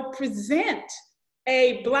 you know, present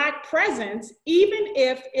a Black presence, even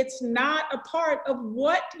if it's not a part of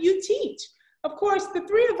what you teach. Of course, the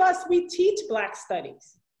three of us, we teach Black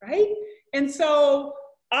studies, right? And so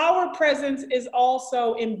our presence is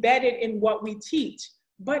also embedded in what we teach.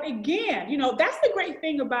 But again, you know, that's the great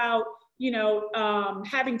thing about, you know,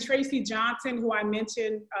 having Tracy Johnson, who I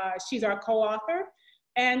mentioned, she's our co-author,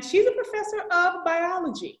 and she's a professor of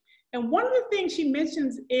biology. And one of the things she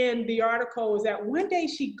mentions in the article is that one day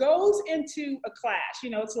she goes into a class, you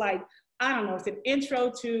know, it's like, I don't know, it's an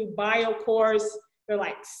intro to bio course. There are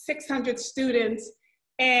like 600 students.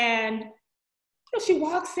 And you know, she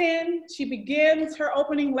walks in, she begins her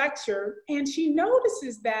opening lecture, and she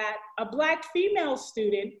notices that a Black female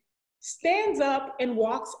student stands up and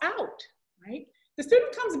walks out, right? The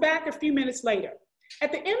student comes back a few minutes later.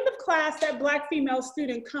 At the end of class, that Black female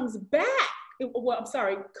student comes back, comes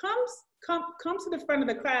to the front of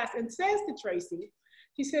the class and says to Tracy,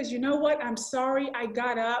 she says, you know what, I'm sorry I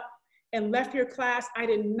got up and left your class. I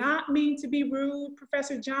did not mean to be rude,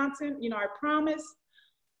 Professor Johnson, you know, I promise.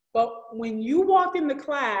 But when you walked in the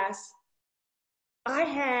class, I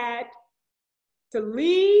had to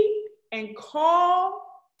leave and call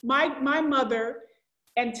my mother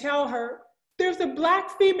and tell her, there's a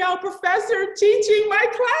Black female professor teaching my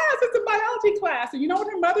class. It's a biology class. And you know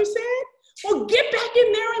what her mother said? Well, get back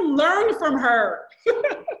in there and learn from her.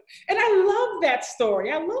 And I love that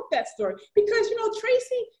story. I love that story because, you know,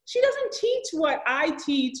 Tracy, she doesn't teach what I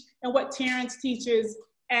teach and what Terrence teaches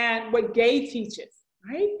and what Gay teaches,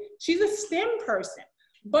 right? She's a STEM person,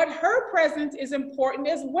 but her presence is important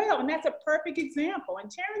as well. And that's a perfect example. And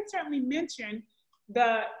Terrence certainly mentioned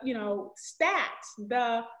the, you know, stats,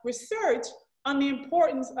 the research on the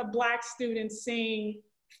importance of Black students seeing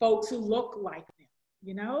folks who look like them,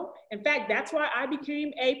 you know? In fact, that's why I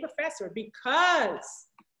became a professor, because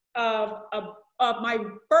of my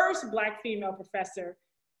first Black female professor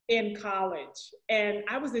in college. And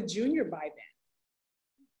I was a junior by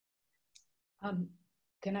then.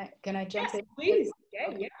 Can I jump in? Please.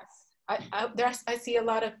 Yeah, yes. I see a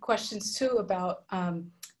lot of questions too about,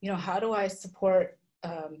 you know, how do I support,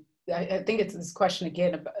 I think it's this question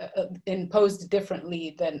again, posed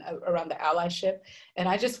differently than around the allyship. And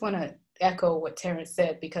I just want to echo what Terrence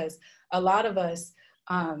said, because a lot of us,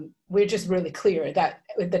 we're just really clear that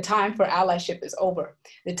the time for allyship is over.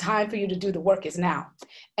 The time for you to do the work is now.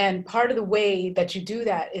 And part of the way that you do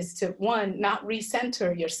that is to, one, not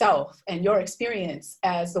recenter yourself and your experience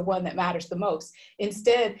as the one that matters the most.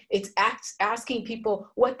 Instead, it's asking people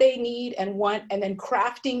what they need and want, and then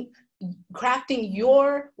crafting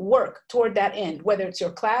your work toward that end, whether it's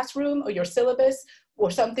your classroom or your syllabus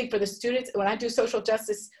or something for the students. When I do social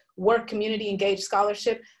justice work, community engaged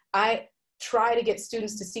scholarship, I try to get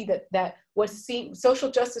students to see that social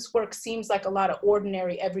justice work seems like a lot of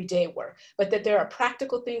ordinary everyday work, but that there are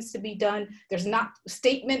practical things to be done. There's not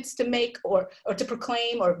statements to make or to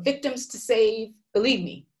proclaim or victims to save. Believe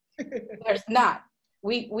me, there's not.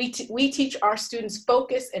 We teach our students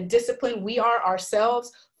focus and discipline. We are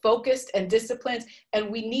ourselves focused and disciplined, and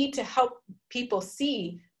we need to help people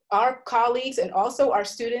see, our colleagues and also our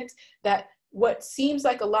students, that what seems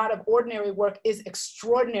like a lot of ordinary work is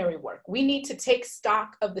extraordinary work. We need to take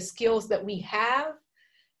stock of the skills that we have,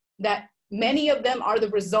 that many of them are the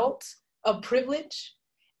result of privilege,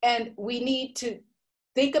 and we need to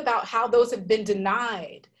think about how those have been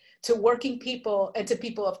denied to working people and to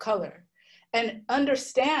people of color. And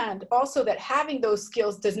understand also that having those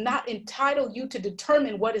skills does not entitle you to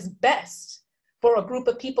determine what is best for a group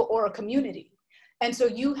of people or a community. And so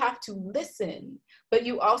you have to listen, but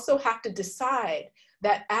you also have to decide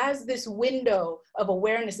that as this window of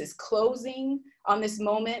awareness is closing on this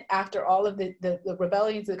moment after all of the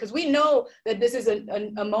rebellions, because we know that this is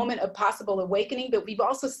a moment of possible awakening, but we've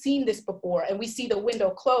also seen this before, and we see the window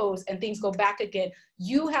close and things go back again.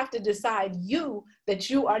 You have to decide that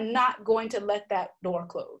you are not going to let that door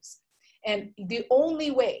close. And the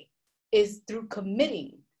only way is through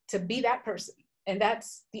committing to be that person. And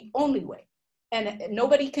that's the only way. And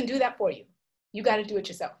nobody can do that for you. You got to do it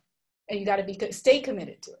yourself. And you got to stay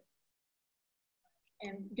committed to it.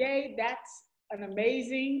 And Gay, that's an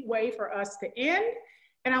amazing way for us to end.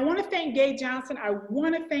 And I want to thank Gay Johnson. I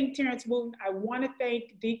want to thank Terrence Wooten. I want to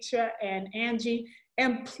thank Diksha and Angie.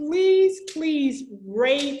 And please, please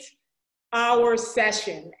rate our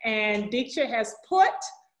session. And Diksha has put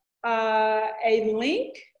a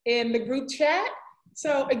link in the group chat.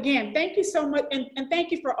 So again, thank you so much. And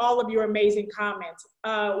thank you for all of your amazing comments.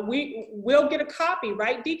 We will get a copy,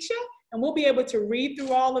 right, Diksha? And we'll be able to read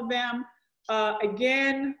through all of them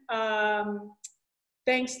Again,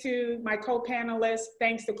 thanks to my co-panelists,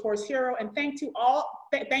 thanks to Course Hero, and thanks to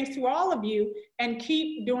all of you, and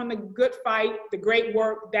keep doing the good fight, the great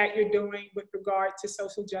work that you're doing with regard to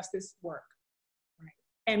social justice work. Right.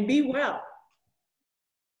 And be well.